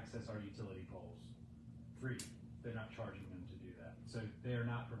allowed to access our utility poles free. They're not charging them to do that. So they're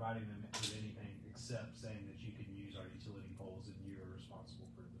not providing them with anything except saying that you can use our utility poles and you're responsible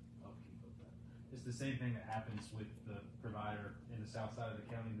for the upkeep of that. It's the same thing that happens with the provider in the south side of the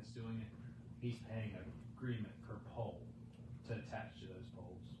county that's doing it. He's paying an agreement per pole to attach to those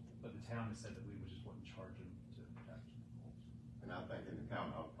poles. But the town has said that we just wouldn't charge them to attach to the poles. And I think in the county,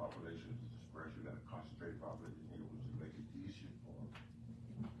 our population is dispersed. We got a concentrated population here, which will make it easier for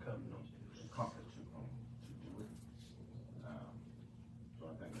companies to do it. So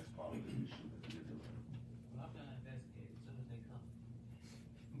I think that's part of the issue that we're doing. Well, I'm gonna investigate as soon as they come.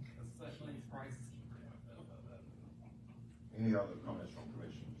 Because such things prices keep going up. Any other comments from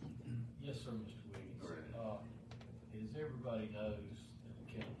commissioners? Yes, sir, Mr. Wiggins. Go ahead. As everybody knows, and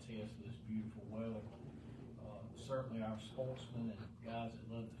can attest to this beautiful weather, certainly our sportsmen and guys that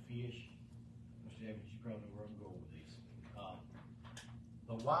love to fish, Mr. Evans, you probably know where I'm going with these.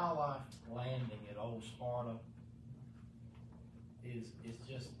 The wildlife landing at Old Sparta is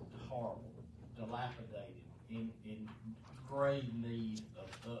just horrible, dilapidated, in grave need of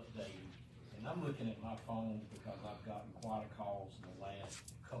updating. And I'm looking at my phone because I've gotten quite a calls in the last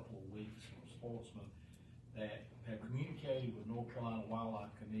couple of weeks from sportsmen that have communicated with North Carolina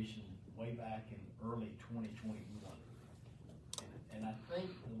Wildlife Commission way back in early 2021. And I think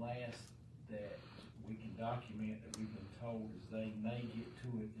the last that we can document that we've been told is they may get to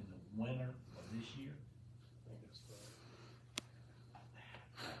it in the winter of this year. I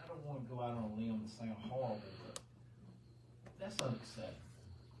don't want to go out on a limb and sound horrible, but that's unacceptable.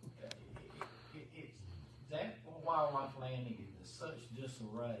 That wildlife landing is in such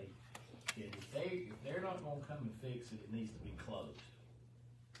disarray that if they're not going to come and fix it, it needs to be closed.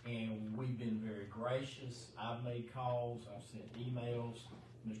 And we've been very gracious. I've made calls, I've sent emails.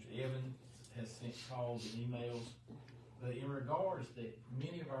 Mr. Evans has sent calls and emails. But in regards that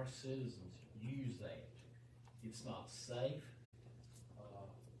many of our citizens use that, it's not safe.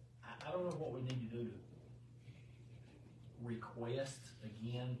 I don't know what we need to do to request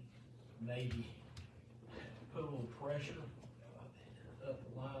again, maybe put a little pressure up the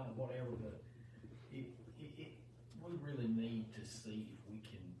line or whatever, but we really need to see if we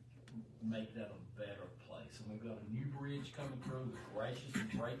can make that a better place. And we've got a new bridge coming through. We're gracious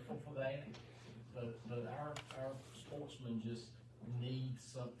and grateful for that. But our sportsmen just need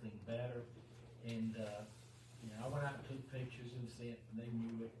something better. And I went out and took pictures and sent, and they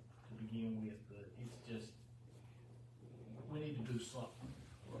knew it to begin with, but it's just, we need to do something.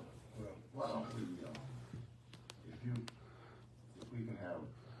 Well, why don't we, if we can have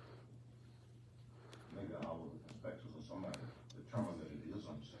maybe our inspectors or somebody determine that it is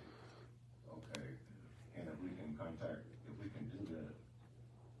unsafe, okay? And if we can do that,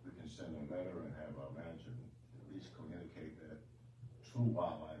 we can send a letter and have our manager at least communicate that to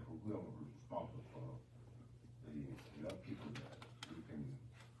wildlife, or whoever is responsible for the upkeep of that. We can,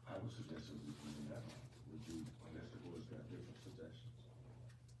 I would suggest that we can do that. Would you, unless the board's got different suggestions?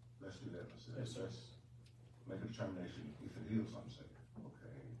 Let's do that. Yes, sir. Let's make a determination if it is unsafe,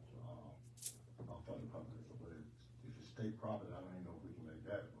 okay? I'll tell the public, but if it's state property, I don't even know if we can make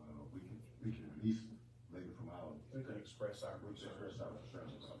that. We can at least make it from our. We can express our concerns. About that,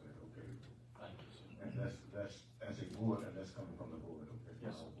 okay? Thank you, sir. And that's as a board, and that's coming from the board, okay?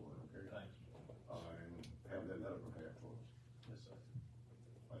 Yes, From sir. our board, okay? Thank you. And have that letter prepared for us. Yes, sir.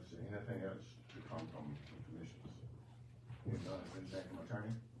 Like I said, anything else to come from the commissioners? If not, anything from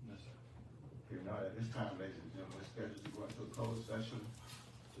attorney? Yes, sir. If not, at this time, ladies and gentlemen, we're scheduled to go into a closed session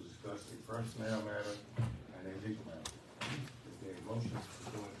to discuss a personnel matter and a legal matter. Is there a motion to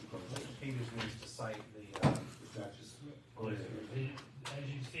go into closed session? Peters needs to cite the statutes. Go ahead. As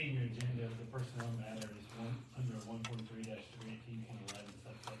you see in your agenda, the personnel matter is under 143-318.11,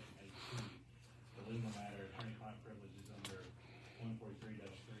 subsection A2. The legal matter, attorney-client privilege, is under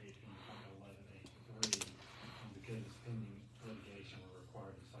 143-318.11A3. And because it's pending litigation, we're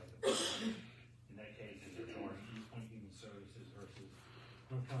required to cite the in that case, it's regarding East Point Human Services versus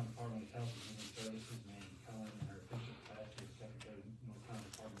North Carolina Department of Health and Human Services, Mandy Cullen, in her official capacity as Secretary of North Carolina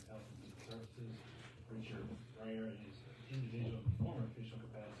Department of Health and Human Services, Richard Breyer, in his individual former official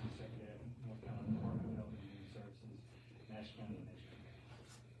capacity as Secretary of North Carolina Department of Health and Human Services, Nash County, and Edgecombe.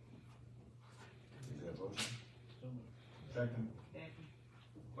 Is there a motion? So moved. Second? Second.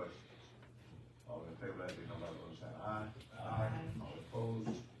 Questions? All in favor, let it be known by the vote, say aye. Aye. All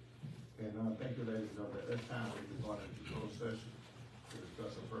opposed? And thank you, ladies and gentlemen. this time we can go into closed session to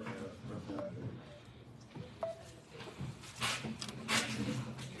discuss a personnel.